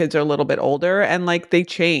 my kids are a little bit older and like they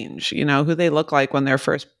change, who they look like when they're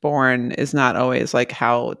first born is not always like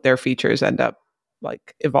how their features end up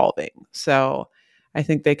like evolving. So I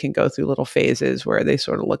think they can go through little phases where they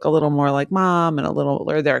sort of look a little more like mom and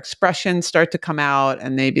or their expressions start to come out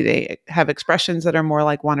and maybe they have expressions that are more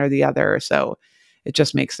like one or the other. So it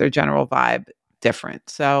just makes their general vibe different.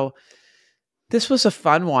 So this was a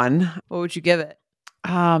fun one. What would you give it?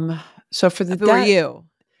 So for the If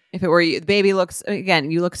it were you, the baby looks, again,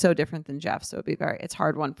 you look so different than Jeff. So it's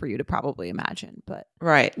hard one for you to probably imagine, but.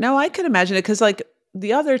 Right. No, I could imagine it because like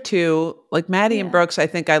the other two, like Maddie and Brooks, I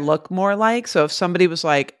think I look more like. So if somebody was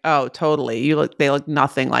like, oh, totally, they look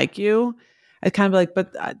nothing like you, I'd kind of be like,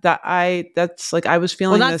 but that's like, I was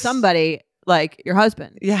feeling Well, not somebody like your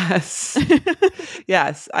husband. Yes.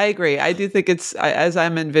 Yes, I agree. I do think as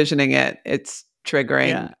I'm envisioning it, it's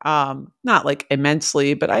triggering. Yeah. Not like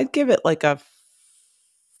immensely, but I'd give it like a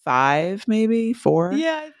 5, maybe 4.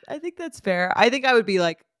 Yeah, I think that's fair. I think I would be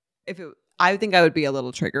like, I think I would be a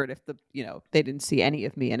little triggered if they didn't see any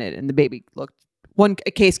of me in it and the baby looked,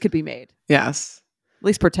 a case could be made. Yes. At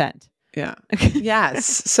least pretend. Yeah. Yes.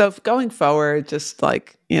 So going forward, just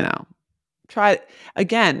like, try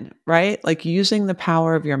again, right? Like using the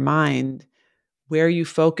power of your mind where you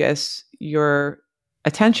focus your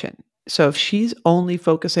attention. So if she's only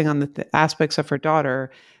focusing on the aspects of her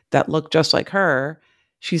daughter that look just like her,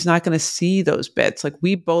 she's not going to see those bits. Like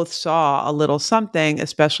we both saw a little something,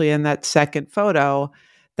 especially in that second photo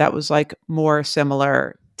that was like more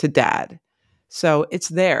similar to dad. So it's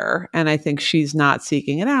there. And I think she's not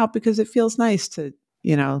seeking it out because it feels nice to,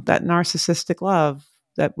 that narcissistic love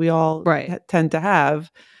that we all tend to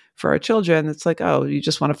have for our children. It's like, oh, you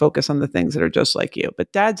just want to focus on the things that are just like you.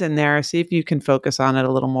 But dad's in there. See if you can focus on it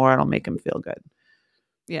a little more. It'll make him feel good.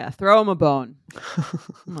 Yeah. Throw him a bone.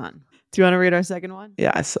 Come on. Do you want to read our second one?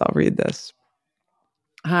 Yes, I'll read this.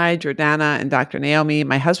 Hi, Jordana and Dr. Naomi.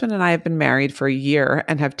 My husband and I have been married for a year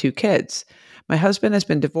and have 2 kids. My husband has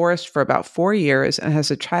been divorced for about 4 years and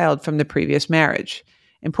has a child from the previous marriage.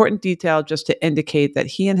 Important detail just to indicate that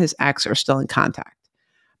he and his ex are still in contact.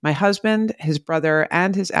 My husband, his brother,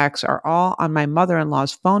 and his ex are all on my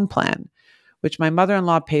mother-in-law's phone plan, which my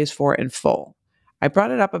mother-in-law pays for in full. I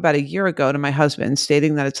brought it up about a year ago to my husband,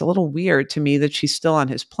 stating that it's a little weird to me that she's still on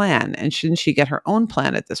his plan, and shouldn't she get her own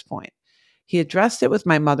plan at this point? He addressed it with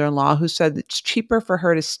my mother-in-law, who said it's cheaper for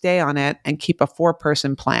her to stay on it and keep a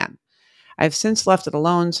 4-person plan. I've since left it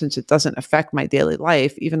alone since it doesn't affect my daily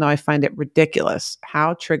life, even though I find it ridiculous.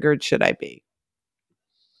 How triggered should I be?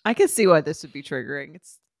 I can see why this would be triggering.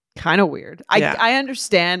 It's kind of weird. Yeah. I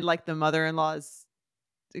understand like the mother-in-law's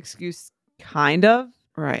excuse, kind of.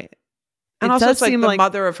 Right. And It also does it's like seem the like-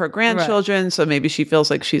 mother of her grandchildren. So maybe she feels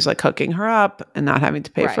like she's like hooking her up and not having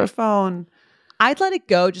to pay for a Right. phone. I'd let it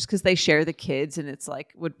go just because they share the kids and it's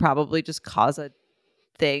like would probably just cause a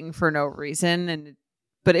thing for no reason.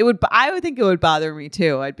 But I would think it would bother me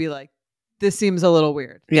too. I'd be like, this seems a little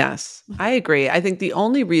weird. Yes, I agree. I think the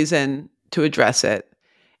only reason to address it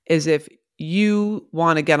is if you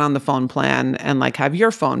want to get on the phone plan and like have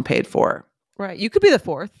your phone paid for. Right. You could be the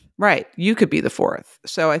fourth. Right. You could be the fourth.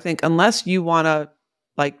 So I think unless you want to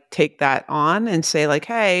like take that on and say like,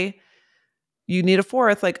 hey, you need a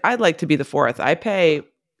fourth. Like I'd like to be the fourth. I pay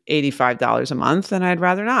 $85 a month and I'd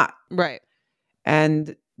rather not. Right.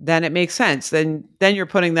 And then it makes sense. Then you're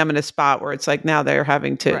putting them in a spot where it's like now they're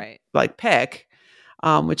having to like pick,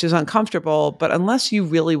 which is uncomfortable. But unless you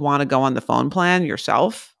really want to go on the phone plan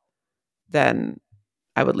yourself, then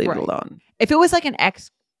I would leave it alone. If it was like an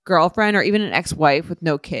ex-girlfriend or even an ex-wife with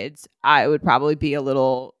no kids, I would probably be a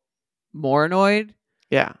little more annoyed.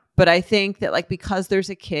 Yeah. But I think that like because there's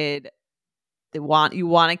a kid, you want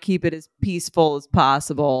to keep it as peaceful as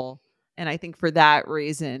possible. And I think for that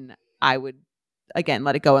reason, I would again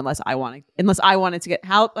let it go unless I wanted to get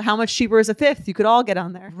how much cheaper is a fifth? You could all get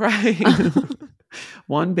on there. Right.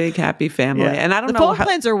 One big happy family. Yeah. And I don't the know. The phone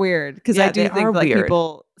plans are weird because I do think like weird.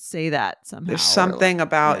 people say that somehow. There's something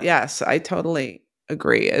about, yes, I totally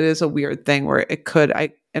agree. It is a weird thing where it could,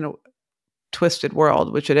 in a twisted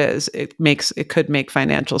world, which it is, it could make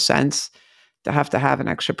financial sense to have an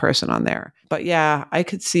extra person on there. But yeah, I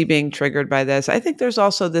could see being triggered by this. I think there's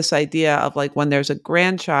also this idea of like when there's a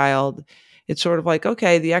grandchild, it's sort of like,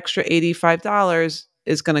 okay, the extra $85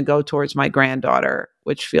 is going to go towards my granddaughter,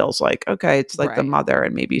 which feels like, okay, it's like the mother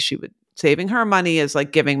and maybe saving her money is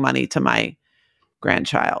like giving money to my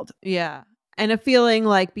grandchild. Yeah. And a feeling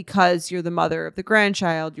like because you're the mother of the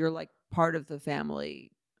grandchild, you're like part of the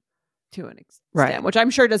family to an extent, which I'm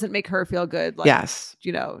sure doesn't make her feel good. Like, yes.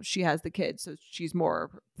 You know, she has the kids, so she's more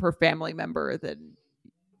her family member than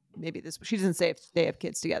maybe this. She doesn't say if they have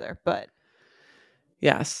kids together, but.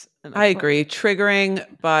 Yes, I agree. Triggering,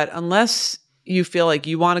 but unless you feel like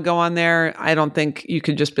you want to go on there, I don't think you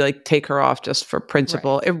can just be like, take her off just for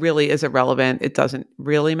principle. Right. It really is irrelevant. It doesn't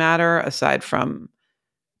really matter aside from.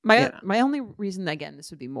 My only reason, again, this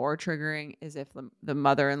would be more triggering is if the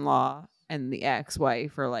mother-in-law and the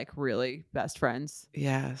ex-wife are like really best friends.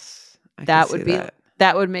 Yes. That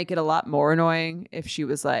would make it a lot more annoying if she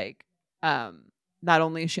was like, not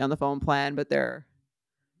only is she on the phone plan, but they're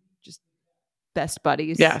just best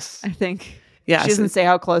buddies. Yes. I think. Yes. She doesn't say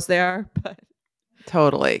how close they are, but.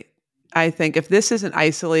 Totally. I think if this is an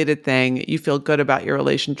isolated thing, you feel good about your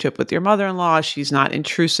relationship with your mother-in-law. She's not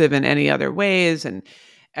intrusive in any other ways and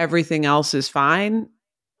everything else is fine.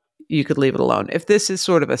 You could leave it alone. If this is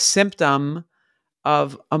sort of a symptom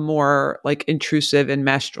of a more like intrusive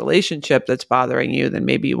enmeshed relationship that's bothering you, then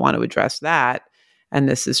maybe you want to address that. And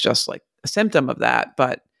this is just like a symptom of that.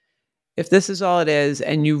 But if this is all it is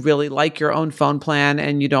and you really like your own phone plan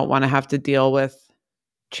and you don't want to have to deal with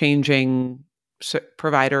changing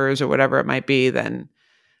providers or whatever it might be, then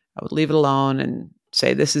I would leave it alone and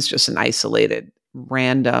say this is just an isolated,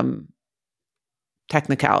 random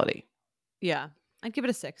technicality. Yeah. I'd give it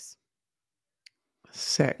a 6.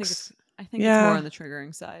 6. I think it's more on the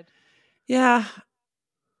triggering side. Yeah.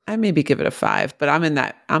 I maybe give it a 5, but I'm in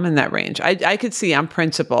that range. I could see on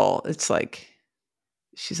principle, it's like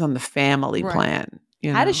she's on the family plan.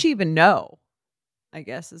 You know? How does she even know? I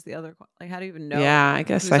guess is the other question. Like, how do you even know? Yeah, I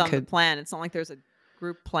guess who's I on could the plan. It's not like there's a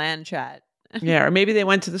group plan chat. Yeah, or maybe they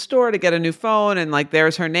went to the store to get a new phone, and like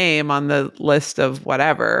there's her name on the list of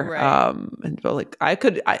whatever. Right. And but like I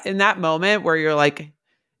could in that moment where you're like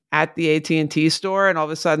at the AT&T store, and all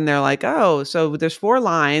of a sudden they're like, oh, so there's 4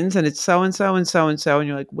 lines, and it's so and so and so and so, and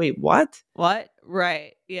you're like, wait, what? What?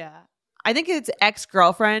 Right. Yeah. I think it's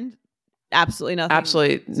ex-girlfriend. Absolutely nothing.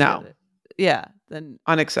 Absolutely no. Yeah. Then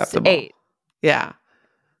unacceptable. 8. Yeah.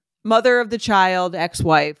 Mother of the child,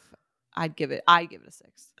 ex-wife. I'd give it a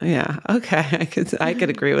 6. Yeah. Okay. I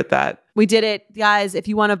could agree with that. We did it. Guys, if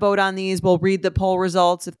you want to vote on these, we'll read the poll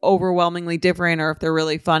results. If overwhelmingly different or if they're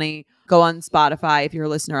really funny, go on Spotify if you're a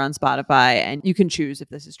listener on Spotify and you can choose if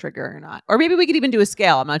this is triggering or not. Or maybe we could even do a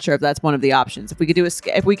scale. I'm not sure if that's one of the options. If we could do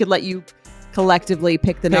if we could let you collectively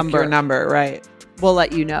pick number. Your number, right. We'll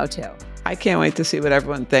let you know too. I can't wait to see what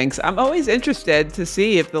everyone thinks. I'm always interested to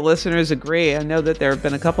see if the listeners agree. I know that there have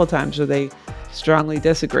been a couple of times where they strongly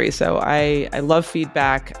disagree. So I love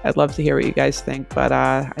feedback. I'd love to hear what you guys think, but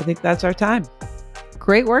I think that's our time.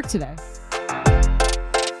 Great work today.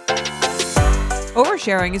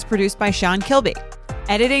 Oversharing is produced by Sean Kilby.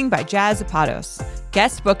 Editing by Jazz Zapatos.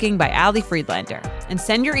 Guest booking by Ali Friedlander. And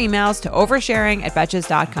send your emails to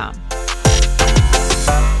oversharing@betches.com.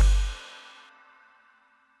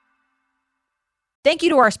 Thank you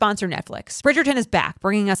to our sponsor, Netflix. Bridgerton is back,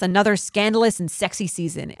 bringing us another scandalous and sexy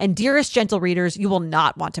season. And dearest gentle readers, you will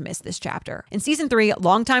not want to miss this chapter. In season 3,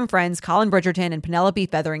 longtime friends Colin Bridgerton and Penelope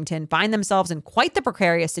Featherington find themselves in quite the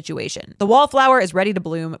precarious situation. The wallflower is ready to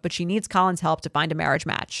bloom, but she needs Colin's help to find a marriage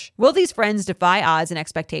match. Will these friends defy odds and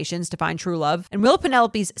expectations to find true love? And will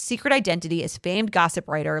Penelope's secret identity as famed gossip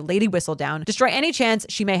writer Lady Whistledown destroy any chance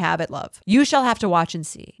she may have at love? You shall have to watch and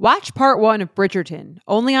see. Watch part 1 of Bridgerton,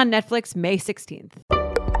 only on Netflix May 16th.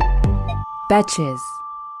 Betches.